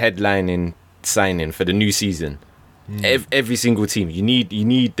needs a headlining signing for the new season. Every single team, you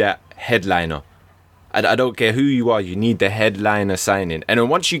need that headliner. I don't care who you are, you need the headliner signing. And then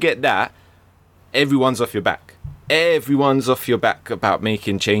once you get that, everyone's off your back. Everyone's off your back about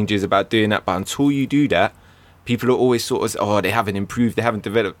making changes, about doing that. But until you do that, people are always sort of, they haven't improved, they haven't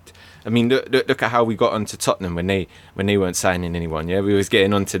developed. I mean, look at how we got onto Tottenham when they weren't signing anyone. Yeah, we was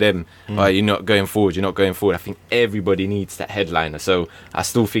getting onto them. You're not going forward. I think everybody needs that headliner. So I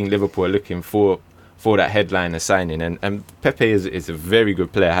still think Liverpool are looking for that headliner signing. And Pepe is a very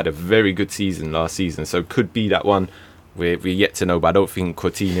good player. Had a very good season last season. So could be that one. We're yet to know. But I don't think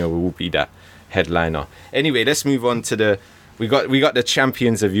Coutinho will be that headliner. Anyway, let's move on to we got the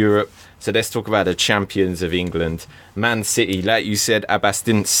champions of Europe. So let's talk about the champions of England. Man City, like you said, Abbas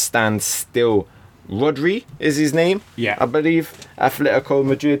didn't stand still. Rodri is his name, yeah, I believe. Atletico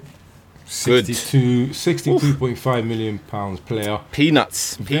Madrid Good. 62.5 million pounds player.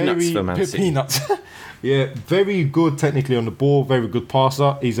 Peanuts for Man City. Peanuts. Yeah, very good technically on the ball, very good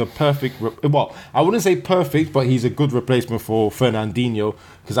passer. He's a perfect, well, I wouldn't say perfect, but he's a good replacement for Fernandinho,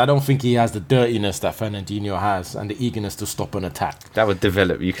 because I don't think he has the dirtiness that Fernandinho has and the eagerness to stop an attack. That would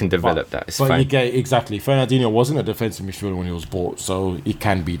develop. You can develop that. It's But fine. you get, exactly, Fernandinho wasn't a defensive midfielder when he was bought, so he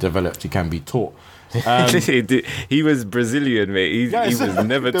can be developed, he can be taught. He was Brazilian, mate. He was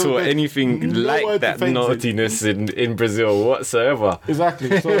never taught anything no like that defensive. naughtiness in Brazil whatsoever.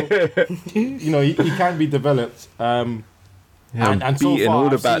 Exactly. So, he can be developed. And so beating far, all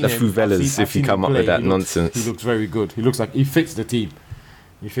I've about the seen him- favelas I've if seen you come him up with play. that nonsense. He looks very good. He looks like he fits the team.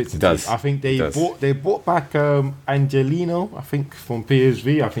 He fits the does. team. I think He does. they bought back Angelino, I think, from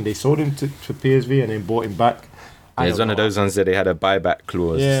PSV. I think they sold him to PSV and then bought him back. It's one of those ones that they had a buyback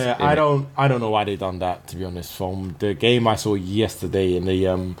clause. Yeah, in I it. don't know why they done that, to be honest. From the game I saw yesterday in the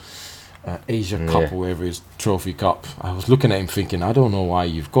Asia Cup or whatever it is, Trophy Cup, I was looking at him thinking, I don't know why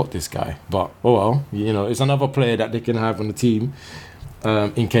you've got this guy, but oh well, it's another player that they can have on the team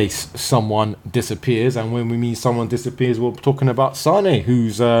in case someone disappears. And when we mean someone disappears, we're talking about Sane,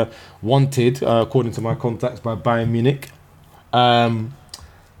 who's wanted according to my contacts by Bayern Munich.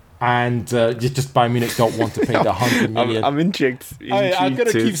 And just Bayern Munich don't want to pay the 100 million. I'm intrigued. I'm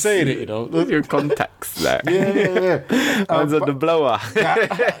gonna keep saying it, Your contacts there. Yeah. One's on the blower.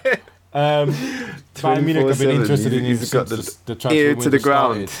 Bayern Munich have been 24/7. interested in him He's got since the transfer ear window to the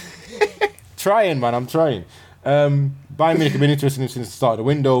ground. started. Trying, man, I'm trying. Bayern Munich have been interested in him since the start of the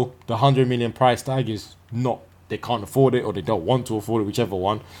window. The 100 million price tag is not, they can't afford it or they don't want to afford it, whichever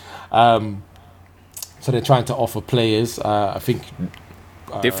one. So they're trying to offer players. I think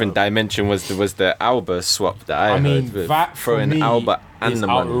Different dimension was the Alba swap that I mean, heard with that for throwing me Alba and is the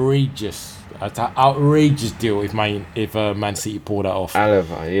money. outrageous. It's an outrageous deal if Man City pull that off.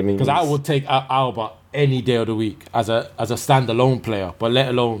 Alba, I mean, Because I would take Alba any day of the week as a standalone player, but let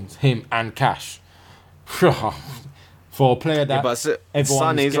alone him and Cash. For a player that but everyone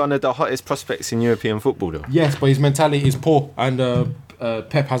Son is one of the hottest prospects in European football, though. yes, but his mentality is poor, and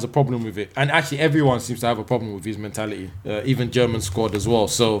Pep has a problem with it. And actually, everyone seems to have a problem with his mentality, even German squad as well.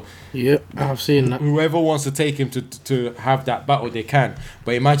 So Yeah, I've seen that. whoever wants to take him to have that battle, they can.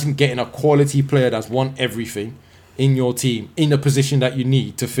 But imagine getting a quality player that's won everything in your team, in the position that you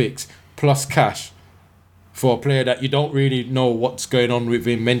need to fix, plus cash for a player that you don't really know what's going on with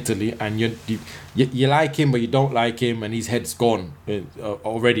him mentally, and you like him, but you don't like him, and his head's gone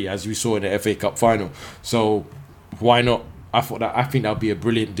already, as we saw in the FA Cup final. So why not? I think that'd be a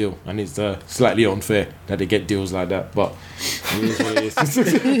brilliant deal, and it's slightly unfair that they get deals like that. But it is what it is.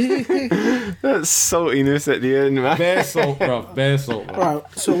 That's saltiness at the end, man. Bare salt, bro. Bare salt, bro. Right.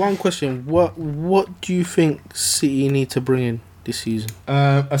 So one question: What do you think City need to bring in this season?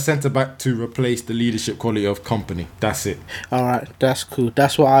 A centre back to replace the leadership quality of Company. That's it. All right, that's cool.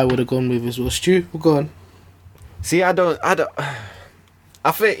 That's what I would have gone with as well. Stu, we're going. See, I don't. I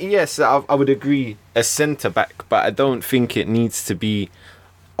think yes, I would agree a centre back, but I don't think it needs to be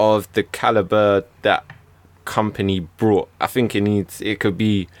of the caliber that Company brought. I think it could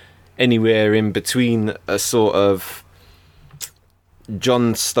be anywhere in between a sort of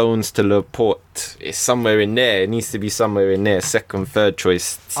John Stones to Laporte. It's somewhere in there. It needs to be somewhere in there. Second, third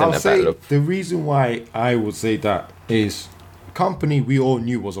choice I'll centre say back. the reason why I would say that is Company we all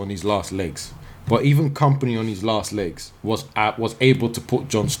knew was on his last legs. But even Company on his last legs was able to put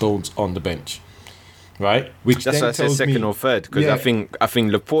John Stones on the bench, right? Which That's then why I said tells second me, or third, because yeah, I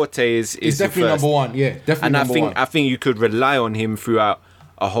think Laporte is it's the definitely first. number one. Yeah, definitely And number one. I think you could rely on him throughout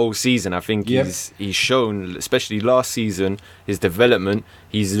a whole season. I think Yep. he's shown, especially last season, his development.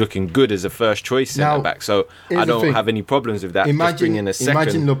 He's looking good as a first choice Now, centre back. So here's I the don't thing. have any problems with that. Just bring in a second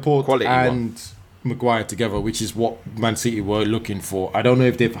Imagine Laporte quality and one. Maguire together, which is what Man City were looking for. I don't know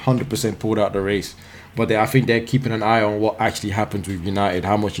if they've 100% pulled out the race, but I think they're keeping an eye on what actually happens with United,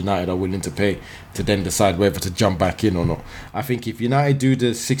 how much United are willing to pay to then decide whether to jump back in or not. I think if United do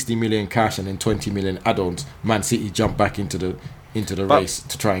the 60 million cash and then 20 million add-ons, Man City jump back into the race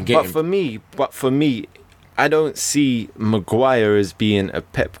to try and get him. But for me, I don't see Maguire as being a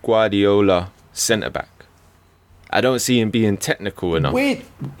Pep Guardiola centre back. I don't see him being technical enough. Wait,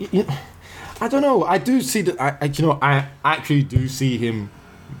 I don't know. I do see that. I actually do see him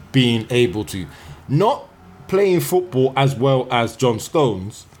being able to, not playing football as well as John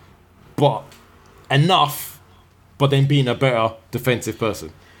Stones, but enough, but then being a better defensive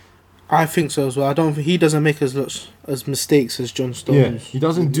person. I think so as well. I don't think he doesn't make as mistakes as John Stones. He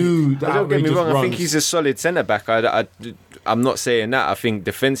doesn't do the But don't get me outrageous wrong. runs. I think he's a solid centre back. I'm not saying that. I think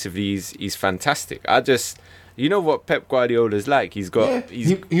defensively he's fantastic. you know what Pep Guardiola's like. He's got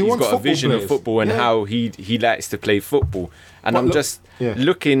he's wants got a vision players. of football and how he likes to play football. And I'm just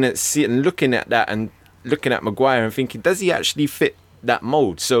looking at that and looking at Maguire and thinking, does he actually fit that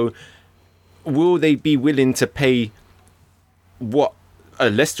mold? So will they be willing to pay what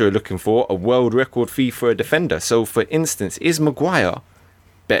Leicester are looking for, a world record fee for a defender? So for instance, is Maguire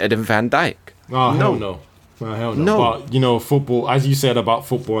better than Van Dijk? Oh, hell no. Well, hell no. But, you know, football, as you said about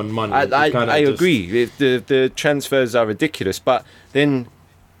football and money. I agree. The transfers are ridiculous. But then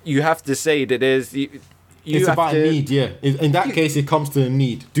you have to say that there's... It's about need, yeah. In that case, it comes to a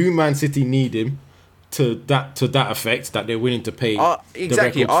need. Do Man City need him to that effect, that they're willing to pay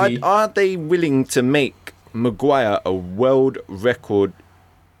exactly. the record fee? Are they willing to make Maguire a world record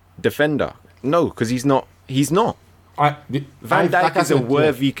defender? No, because he's not. Van Dijk is a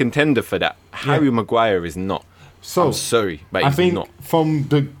worthy contender for that. Harry Maguire is not. So I'm sorry, but he's not. From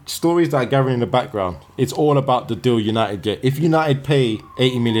the stories that I gather in the background, it's all about the deal United get. If United pay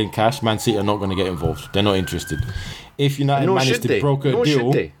 80 million cash, Man City are not going to get involved. They're not interested. If United manage to broker a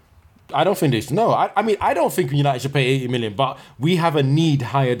deal, I don't think this. No, I mean, I don't think United should pay 80 million, but we have a need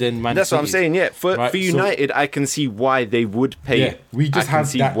higher than Man City. That's what I'm saying. Yeah, for United, I can see why they would pay. Yeah, we just have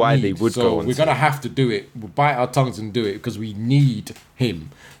see that why need. They would so go. We're gonna have to do it. We'll bite our tongues and do it because we need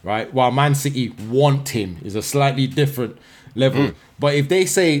him, right? While Man City want him is a slightly different level. But if they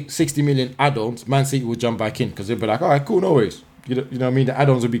say 60 million add-ons, Man City will jump back in because they'll be like, all right, cool, no worries. You know what I mean? The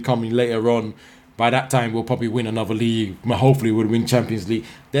add-ons will be coming later on. By that time, we'll probably win another league. Hopefully, we'll win Champions League.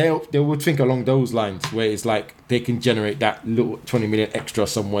 They would think along those lines, where it's like they can generate that little 20 million extra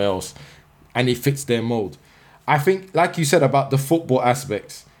somewhere else, and it fits their mold. I think, like you said about the football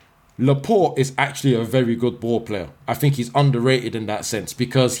aspects, Laporte is actually a very good ball player. I think he's underrated in that sense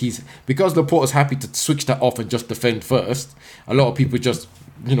because Laporte is happy to switch that off and just defend first. A lot of people just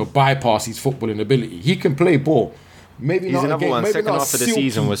bypass his footballing ability. He can play ball. Maybe he's not another again. one. Maybe Second not half of the silky.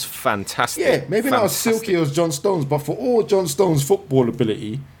 season was fantastic. Yeah, maybe not as silky as John Stones, but for all John Stones' football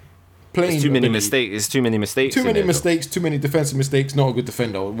ability, playing too many mistakes. Too many mistakes. Too many mistakes. Too many defensive mistakes. Not a good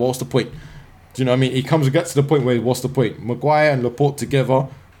defender. What's the point? Do you know what I mean? It gets to the point where what's the point? Maguire and Laporte together.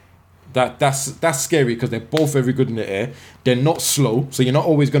 That's scary because they're both very good in the air. They're not slow, so you're not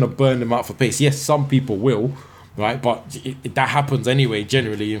always going to burn them out for pace. Yes, some people will, right? But that happens anyway,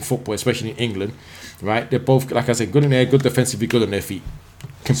 generally in football, especially in England. Right, they're both, like I said, good in the air, good defensively, good on their feet.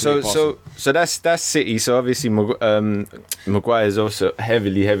 So that's City. So obviously Maguire is also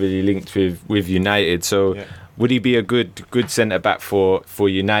heavily linked with United. So would he be a good centre back for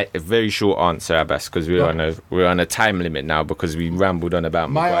United? A very short answer, Abbas, because we're on a time limit now because we rambled on about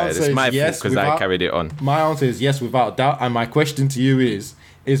Maguire. It's my fault because I carried it on. My answer is yes, without doubt. And my question to you is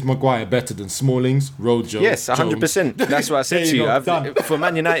Maguire better than Smallings, Rojo? Yes, 100%. That's what I said to you. For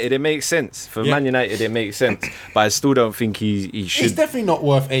Man United, it makes sense. Man United, it makes sense. But I still don't think he should. He's definitely not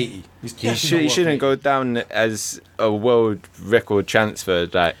worth 80. He shouldn't go down as a world record transfer.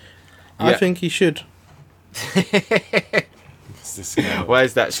 I think he should. Why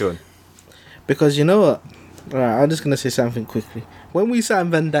is that, Sean? Because you know what? Alright, I'm just gonna say something quickly. When we signed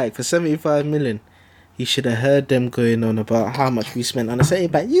Van Dijk for 75 million. You should have heard them going on about how much we spent on a centre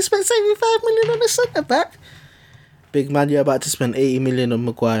back. You spent 75 million on a centre back. Big man, you're about to spend 80 million on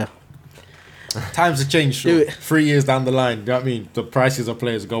Maguire. Times have changed. Do it. 3 years down the line, you know what I mean? The prices of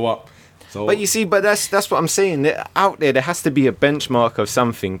players go up. So, but you see, that's what I'm saying. Out there has to be a benchmark of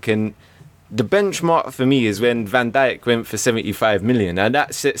something. And the benchmark for me is when Van Dijk went for 75 million, and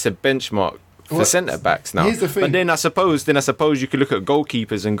that sets a benchmark for centre backs now. Here's the thing. But then I suppose you could look at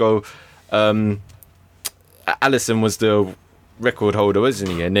goalkeepers and go. Alisson was the record holder,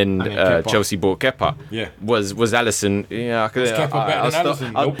 wasn't he? And then Chelsea bought Kepa. Yeah. Was Alisson? Yeah.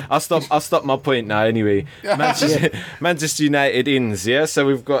 I'll stop my point now. Anyway, Manchester United ins. Yeah. So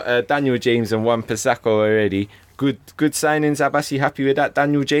we've got Daniel James and Wan-Bissaka already. Good signings. Abbas, you happy with that?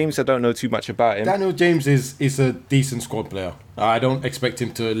 Daniel James. I don't know too much about him. Daniel James is a decent squad player. I don't expect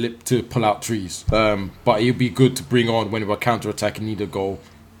him to pull out trees. But he'll be good to bring on when we're counter-attacking, need a goal.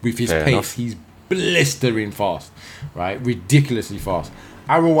 With his pace, enough. He's blistering fast, right? Ridiculously fast.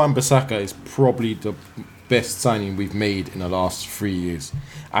 Aaron Wan-Bissaka is probably the best signing we've made in the last 3 years.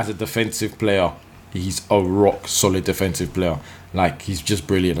 As a defensive player, he's a rock solid defensive player. Like, he's just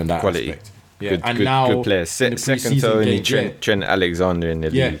brilliant in that aspect. Yeah, good player. Second to only Trent Alexander in the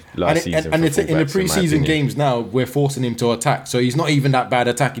league last season. And in the pre-season games now, we're forcing him to attack. So he's not even that bad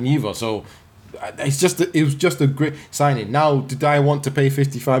attacking either. So it was just a great signing. Now, did I want to pay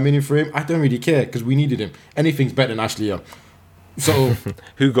 55 million for him? I don't really care because we needed him. Anything's better than Ashley Young. So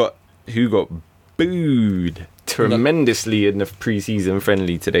who got booed tremendously in the pre-season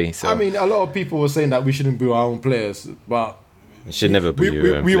friendly today. So I mean, a lot of people were saying that we shouldn't boo our own players, but you should never boo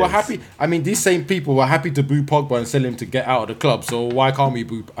your own we were players. happy. I mean, these same people were happy to boo Pogba and sell him to get out of the club. So why can't we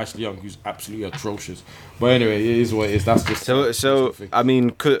boo Ashley Young, who's absolutely atrocious? But anyway, it is what it is. That's just So I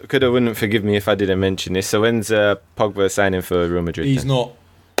mean, could wouldn't forgive me if I didn't mention this. So when's Pogba signing for Real Madrid? he's then? not.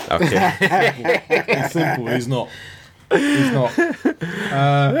 Okay. It's simple. He's not. He's not.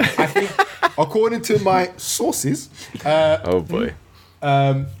 I think, according to my sources, Oh boy.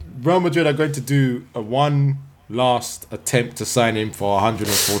 Real Madrid are going to do one last attempt to sign him for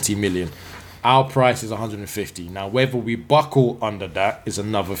 140 million. Our price is 150. Now, whether we buckle under that is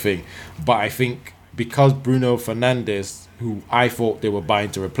another thing. But I think because Bruno Fernandes, who I thought they were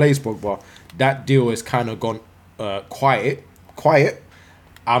buying to replace Pogba, that deal has kind of gone quiet.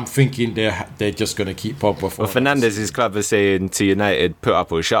 I'm thinking they're just going to keep Pogba for. Well, Fernandez's club is saying to United, put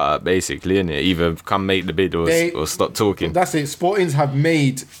up or shut up, basically, isn't it? Either come make the bid or stop talking. That's it. Sportings have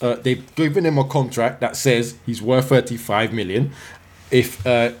made. They've given him a contract that says he's worth 35 million. If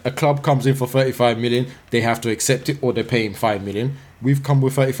a club comes in for 35 million, they have to accept it or they pay him 5 million. We've come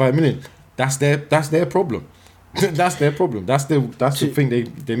with 35 million. That's their problem. That's their problem. That's the thing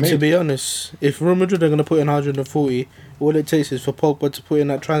they made. To be honest, if Real Madrid are going to put in 140, all it takes is for Pogba to put in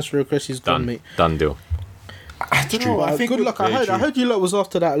that transfer request. He's gone, mate. Done deal. I don't know. I think good luck. I heard you lot was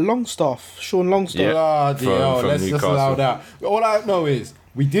after that Longstaff, Sean Longstaff. Yeah. Bloody hell, From let's just Newcastle. allow that. All I know is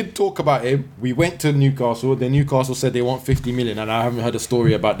we did talk about him. We went to Newcastle. Then Newcastle said they want 50 million, and I haven't heard a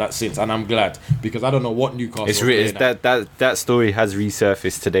story about that since. And I'm glad because I don't know what Newcastle. It's are playing at. that story has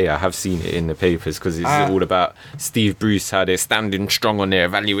resurfaced today. I have seen it in the papers because it's all about Steve Bruce, how they're standing strong on their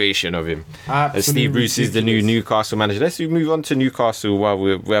evaluation of him. Steve Bruce is the new ridiculous. Newcastle manager. Let's move on to Newcastle while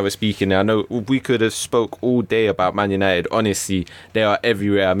we're speaking. I know we could have spoke all day about Man United. Honestly, they are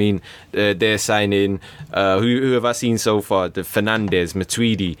everywhere. I mean, they're signing. Who have I seen so far? The Fernandes, Matuidi,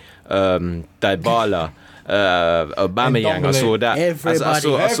 Dybala. Aubameyang, I saw that. I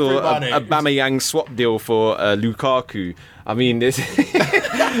saw Everybody. a Aubameyang swap deal for Lukaku. I mean, this.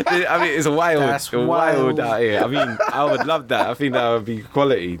 I mean, it's wild. That's wild wild. out here. I mean, I would love that. I think that would be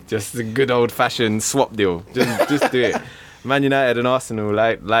quality. Just a good old-fashioned swap deal. Just do it. Man United and Arsenal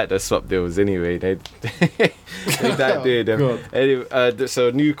like the swap deals anyway. They don't do them. God. Anyway,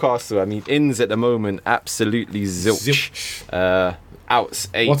 so Newcastle. I mean, ins at the moment absolutely zilch. Outs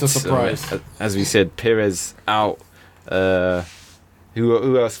 8. What a surprise. So, as we said, Perez out.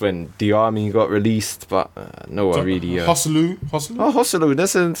 Who else went? Diarmi got released, but no one really. Hosselu. Oh, Hosselu,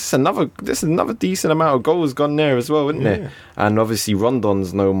 there's another decent amount of goals gone there as well, isn't there? And obviously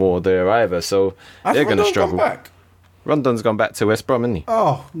Rondon's no more there either, so they're going to struggle. Back. Rondon's gone back to West Brom, isn't he?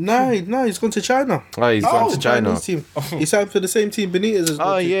 Oh No, he's gone to China. Oh, he's gone to China. Chinese team. He signed for the same team Benitez has Oh,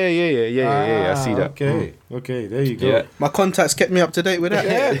 gone to. yeah, I see that. Okay, there you go. Yeah. My contacts kept me up to date with that.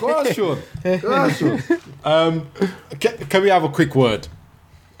 Yeah, go on, Sean. Can we have a quick word?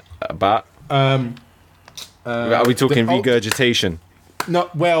 But are we talking the- regurgitation? No,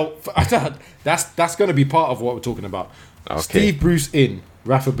 well, that's going to be part of what we're talking about. Okay. Steve Bruce in,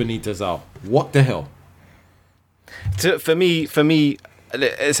 Rafa Benitez out. What the hell? For me,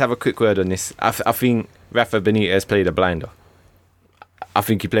 let's have a quick word on this. I think Rafa Benitez played a blinder. I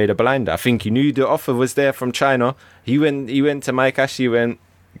think he played a blinder. I think he knew the offer was there from China. He went to Mike Ashley, went,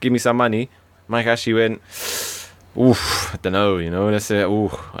 give me some money. Mike Ashley went, oof, I don't know,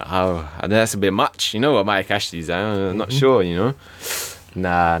 that's a bit much. You know what Mike Ashley's at? I'm not sure,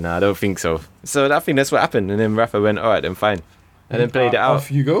 Nah, I don't think so. So I think that's what happened. And then Rafa went, all right, then fine. And then played it out.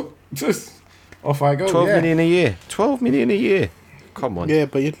 Off you go. Just off I go. 12 million a year. 12 million a year. Come on. Yeah,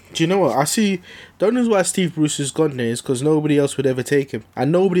 but do you know what? I see. The only reason why Steve Bruce has gone there is because nobody else would ever take him,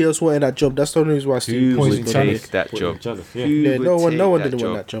 and nobody else wanted that job. That's the only reason why Steve Who Bruce would has gone there. take that job? Yeah. Yeah, Who no would one take didn't job?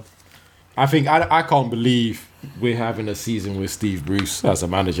 want that job. I think I can't believe we're having a season with Steve Bruce as a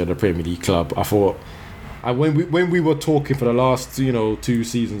manager of the Premier League club. I thought, when we were talking for the last 2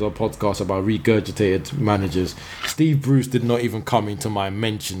 seasons of podcasts about regurgitated managers, Steve Bruce did not even come into my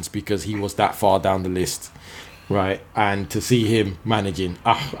mentions because he was that far down the list, right? And to see him managing,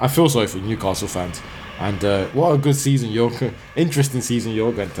 I feel sorry for Newcastle fans. And what a good season interesting season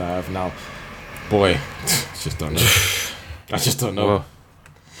you're going to have now, boy. I just don't know.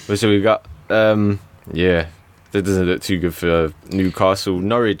 Well, so we got that doesn't look too good for Newcastle.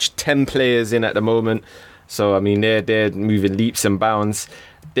 Norwich, 10 players in at the moment, so I mean they're moving leaps and bounds.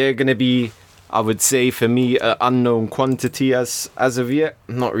 They're gonna be, I would say, for me, an unknown quantity as of yet.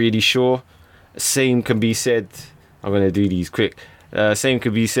 I'm not really sure. Same can be said. I'm gonna do these quick. Same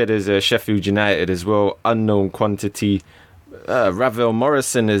could be said as Sheffield United as well. Unknown quantity. Ravel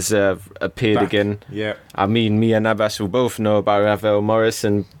Morrison has appeared Back. again. Yeah. I mean, me and Abbas will both know about Ravel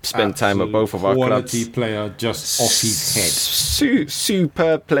Morrison. Spent time at both of our Quality clubs. player, just off his head.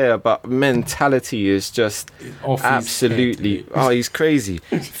 Superb player, but mentality is just Off his absolutely. head. Oh, he's crazy.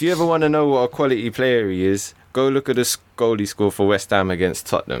 If you ever want to know what a quality player he is, go look at the goal he scored for West Ham against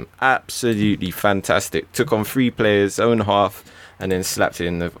Tottenham. Absolutely fantastic. Took on 3 players, own half, and then slapped it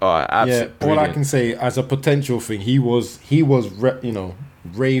in the. Oh, absolutely. Yeah, all I can say as a potential thing, he was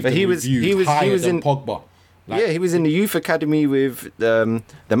raved But he and was- reviewed he was higher than in- Pogba. Yeah, he was in the youth academy with the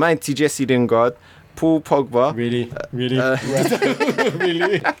mighty Jesse Lingard, Paul Pogba. Really, really.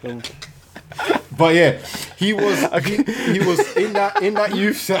 But yeah, he was in that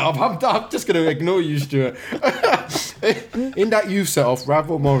youth setup. I'm just gonna ignore you, Stuart. In that youth setup,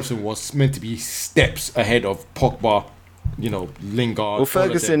 Ravel Morrison was meant to be steps ahead of Pogba. Lingard. Well,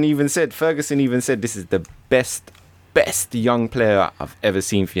 Ferguson even said this is the best young player I've ever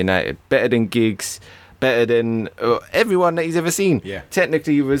seen for United. Better than Giggs, better than everyone that he's ever seen. Yeah.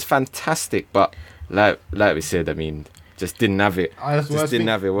 Technically, he was fantastic, but like we said, I mean, just didn't have it. Didn't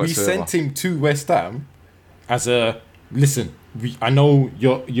have it We whatsoever. sent him to West Ham as a listen. I know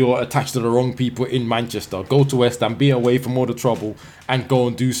you're attached to the wrong people in Manchester. Go to West Ham, be away from all the trouble, and go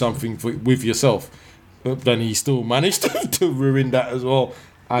and do something with yourself. But then he still managed to ruin that as well.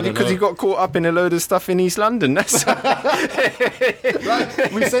 I don't know. Because he got caught up in a load of stuff in East London. That's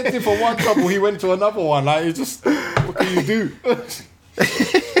We sent him for one trouble, he went to another one. Like, it's just, what can you do?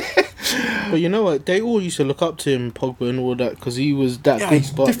 But you know what? They all used to look up to him, Pogba and all that, because he was that good.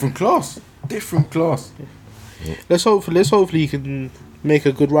 He's But different class. let's hopefully he can make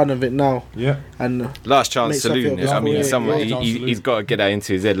a good run of it now. Yeah. And last chance Makes up saloon. your I mean, career. someone Last chance saloon. he's got to get that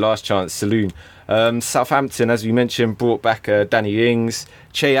into his head. Last chance saloon. Southampton, as we mentioned, brought back Danny Ings.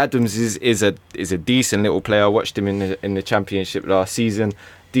 Che Adams is a decent little player. I watched him in the Championship last season.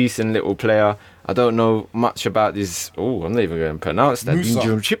 Decent little player. I don't know much about this. Oh, I'm not even going to pronounce that.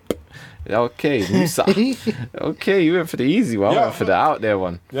 Musa. Chip. Okay, Musa. Okay, you went for the easy one. I Yeah. went for the out there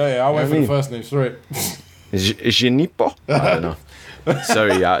one. Yeah, I went for mean? the first name, sorry. Genipo? I don't know.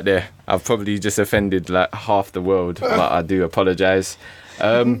 Sorry out there. I've probably just offended like half the world, but I do apologise.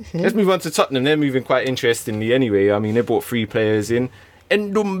 Let's move on to Tottenham. They're moving quite interestingly anyway. I mean, they brought 3 players in.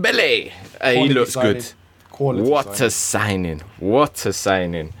 Ndombele. He Quality looks signing. good. Quality What signing. a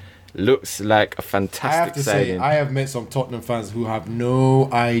signing. Looks like a I have fantastic to say, signing. I have met some Tottenham fans who have no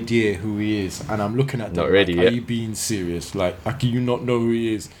idea who he is, and I'm looking at them. Not ready like, yet. Are you being serious? Like, can you not know who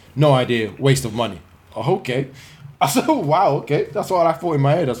he is? No idea. Waste of money. Oh, okay. I said, oh, wow, okay. That's what I thought in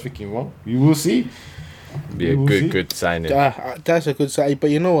my head. I was thinking, well, you will see. Be a We'll see. good signing. that's a good side. But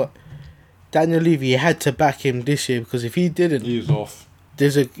you know what? Daniel Levy had to back him this year, because if he didn't, He was off. he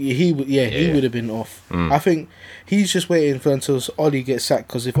Yeah. would have been off. I think he's just waiting for until Ollie gets sacked,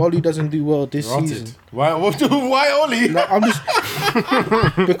 because if Ollie doesn't do well this season, Why? Why Ollie? no, I'm just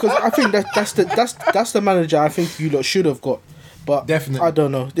because I think that's the manager I think you lot should have got. But Definitely. I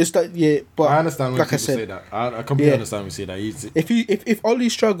don't know. But I understand when like I people say said, that. I completely Yeah. understand when you say that. He's, if Ollie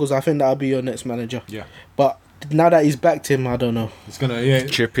struggles, I think that'll be your next manager. yeah, But now that he's backed him, I don't know. it's gonna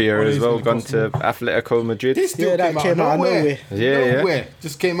Trippier Ollie's as well, gonna gone cost to him. Atletico Madrid. This still Yeah, that came out of nowhere. Yeah. Nowhere.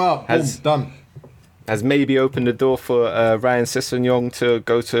 Just came out. Has- Boom, done. Has maybe opened the door for Ryan Sessegnon to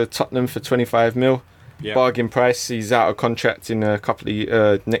go to Tottenham for 25 mil. Yeah. Bargain price. He's out of contract in a couple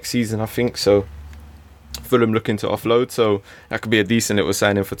of next season, I think. So Fulham looking to offload, so that could be a decent little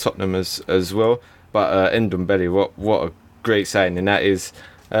signing for Tottenham as well. But Ndombele, what a great signing that is.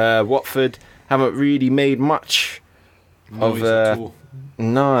 Watford haven't really made much No, he's at all.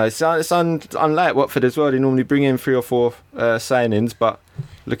 No, it's unlike Watford as well. They normally bring in 3 or 4 signings, but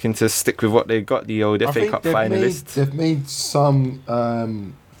looking to stick with what they got. The old I FA think Cup they've finalists. They've made some.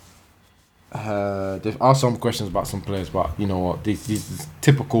 They've asked some questions about some players, but you know what? These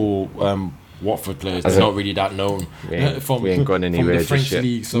typical Watford players, they're not really that known. We ain't gone anywhere from the just French yet.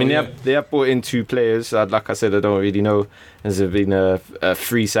 league. So I mean, yeah. they have brought in 2 players. Like I said, I don't really know. There's been a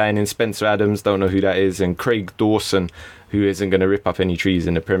free signing. Spencer Adams, don't know who that is, and Craig Dawson, who isn't going to rip up any trees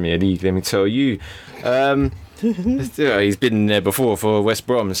in the Premier League. Let me tell you. He's been there before for West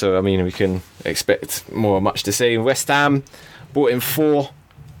Brom, so I mean we can expect much the same. West Ham brought in 4.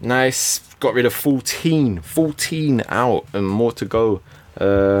 Nice. Got rid of 14 out and more to go.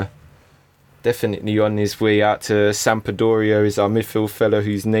 Definitely on his way out to Sampdoria is our midfield fellow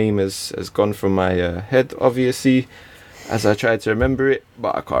whose name has gone from my head, obviously, as I tried to remember it,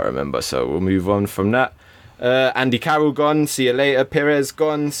 but I can't remember, so we'll move on from that. Andy Carroll gone, see you later. Perez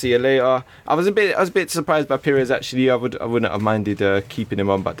gone, see you later. I was a bit surprised by Perez actually. I wouldn't have minded keeping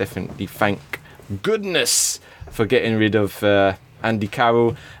him on, but definitely thank goodness for getting rid of Andy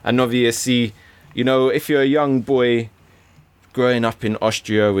Carroll. And obviously, you know, if you're a young boy growing up in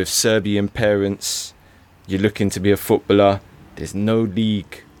Austria with Serbian parents, you're looking to be a footballer, there's no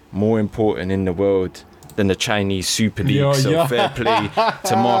league more important in the world than the Chinese Super League. Fair play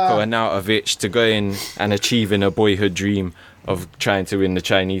to Marko Arnautovic to go in and achieving a boyhood dream of trying to win the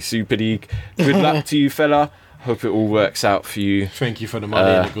Chinese Super League. Good luck to you, fella. Hope it all works out for you. Thank you for the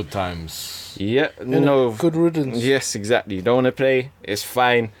money and the good times. Yeah, no. Good riddance. Yes, exactly. You don't want to play, it's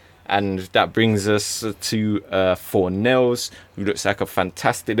fine. And that brings us to Fornells, who looks like a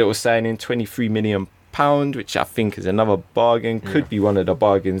fantastic little signing, £23 million, which I think is another bargain. Could be one of the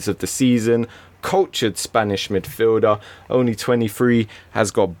bargains of the season. Cultured Spanish midfielder, only 23,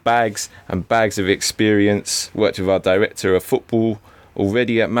 has got bags and bags of experience. Worked with our director of football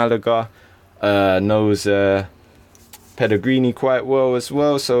already at Malaga. Knows Pellegrini quite well as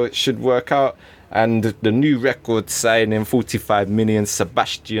well, so it should work out. And the new record signing, 45 million,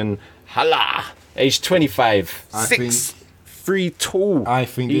 Sebastian Haller, age 25, 6'3" tall. I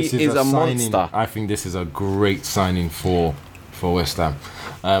think this is a monster. I think this is a great signing for West Ham.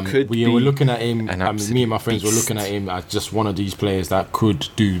 We were looking at him. Me and my friends were looking at him as just one of these players that could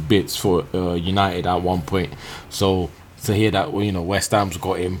do bits for United at one point. So to hear that, you know, West Ham's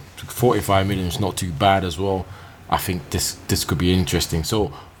got him, 45 million is not too bad as well. I think this could be interesting.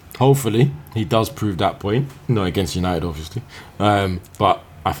 So hopefully he does prove that point. No, against United, obviously. But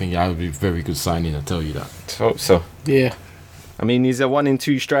I think it would be a very good signing. I tell you that. Hope so. Yeah. I mean, he's a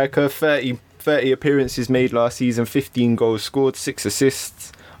 1-in-2 striker. 30 appearances made last season, 15 goals scored, 6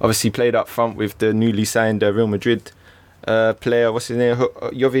 assists. Obviously played up front with the newly signed Real Madrid player. What's his name?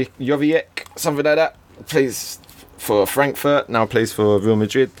 Jovic, something like that. Plays for Frankfurt, now plays for Real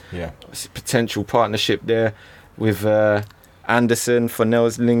Madrid. Yeah. Potential partnership there with Anderson.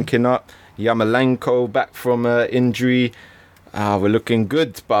 Fornells linking up. Yamalenko back from injury. We're looking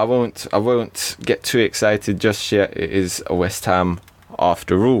good, but I won't get too excited just yet. It is a West Ham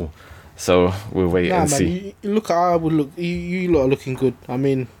after all. So we'll wait and see. You look at how I would look. You lot are looking good. I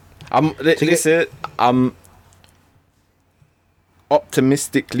mean, I'm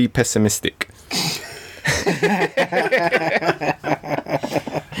optimistically pessimistic.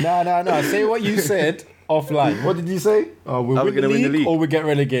 No. Say what you said offline. What did you say? Oh, we're going to win the league or we get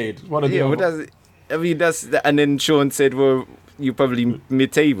relegated. What that's and then Sean said, well, you're probably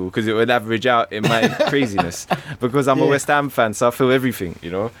mid-table because it would average out in my craziness because I'm a West Ham fan, so I feel everything,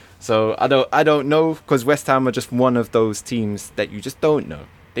 you know. So I don't know, because West Ham are just one of those teams that you just don't know.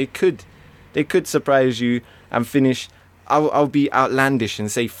 They could surprise you and finish. I'll be outlandish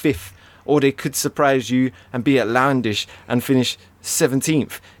and say 5th, or they could surprise you and be outlandish and finish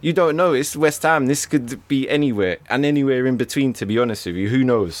 17th. You don't know. It's West Ham. This could be anywhere and anywhere in between. To be honest with you, who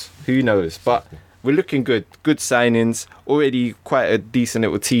knows? But we're looking good. Good signings. Already quite a decent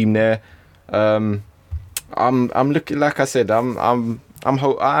little team there. I'm looking, like I said, I'm a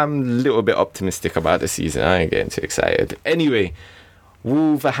little bit optimistic about the season. I ain't getting too excited. Anyway,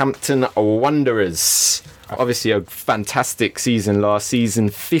 Wolverhampton Wanderers. Obviously a fantastic season last season.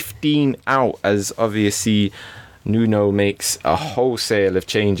 15 out, as obviously Nuno makes a wholesale of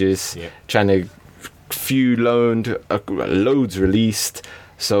changes. Yeah. Trying to few loaned, loads released.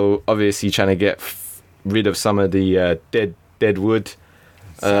 So obviously trying to get rid of some of the dead wood.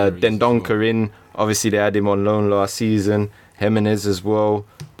 Dendoncker in. Obviously they had him on loan last season. Jimenez as well,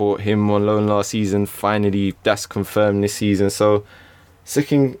 bought him on loan last season. Finally, that's confirmed this season. So it's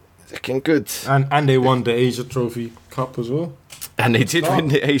looking good. And they won the Asia Trophy Cup as well. And they did win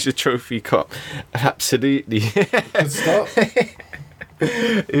the Asia Trophy Cup. Absolutely. Good start.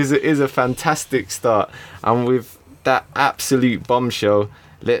 Is a fantastic start. And with that absolute bombshell,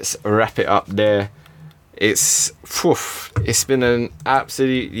 let's wrap it up there. It's been an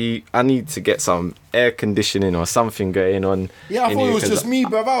absolutely... I need to get some air conditioning or something going on. Yeah, I thought it was just me,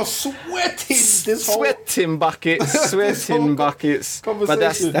 bruv. I was sweating Sweating buckets. But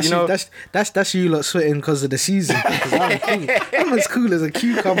that's you lot sweating because of the season. Because I'm cool. I'm as cool as a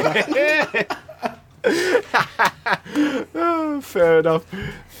cucumber. Fair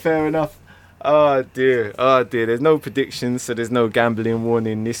enough. Oh dear. There's no predictions, so there's no gambling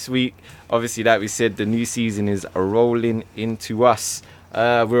warning this week. Obviously, like we said, the new season is rolling into us.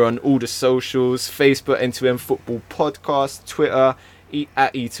 We're on all the socials: Facebook, N2M Football Podcast, Twitter,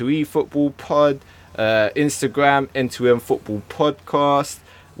 at E2E Football Pod, Instagram, N2M Football Podcast.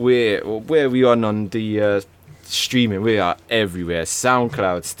 Where are we on the streaming? We are everywhere: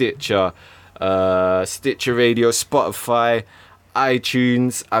 SoundCloud, Stitcher Radio, Spotify,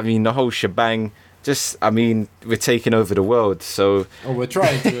 iTunes. I mean, the whole shebang. just, I mean, we're taking over the world. So Oh, we're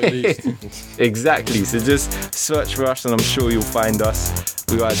trying to at least. exactly. So just search for us, and I'm sure you'll find us.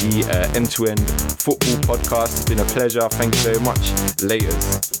 We are the End-to-End Football Podcast. It's been a pleasure. Thank you very much.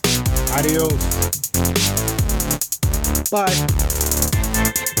 Laters. Adios. Bye.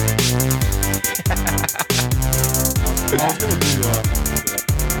 I was gonna do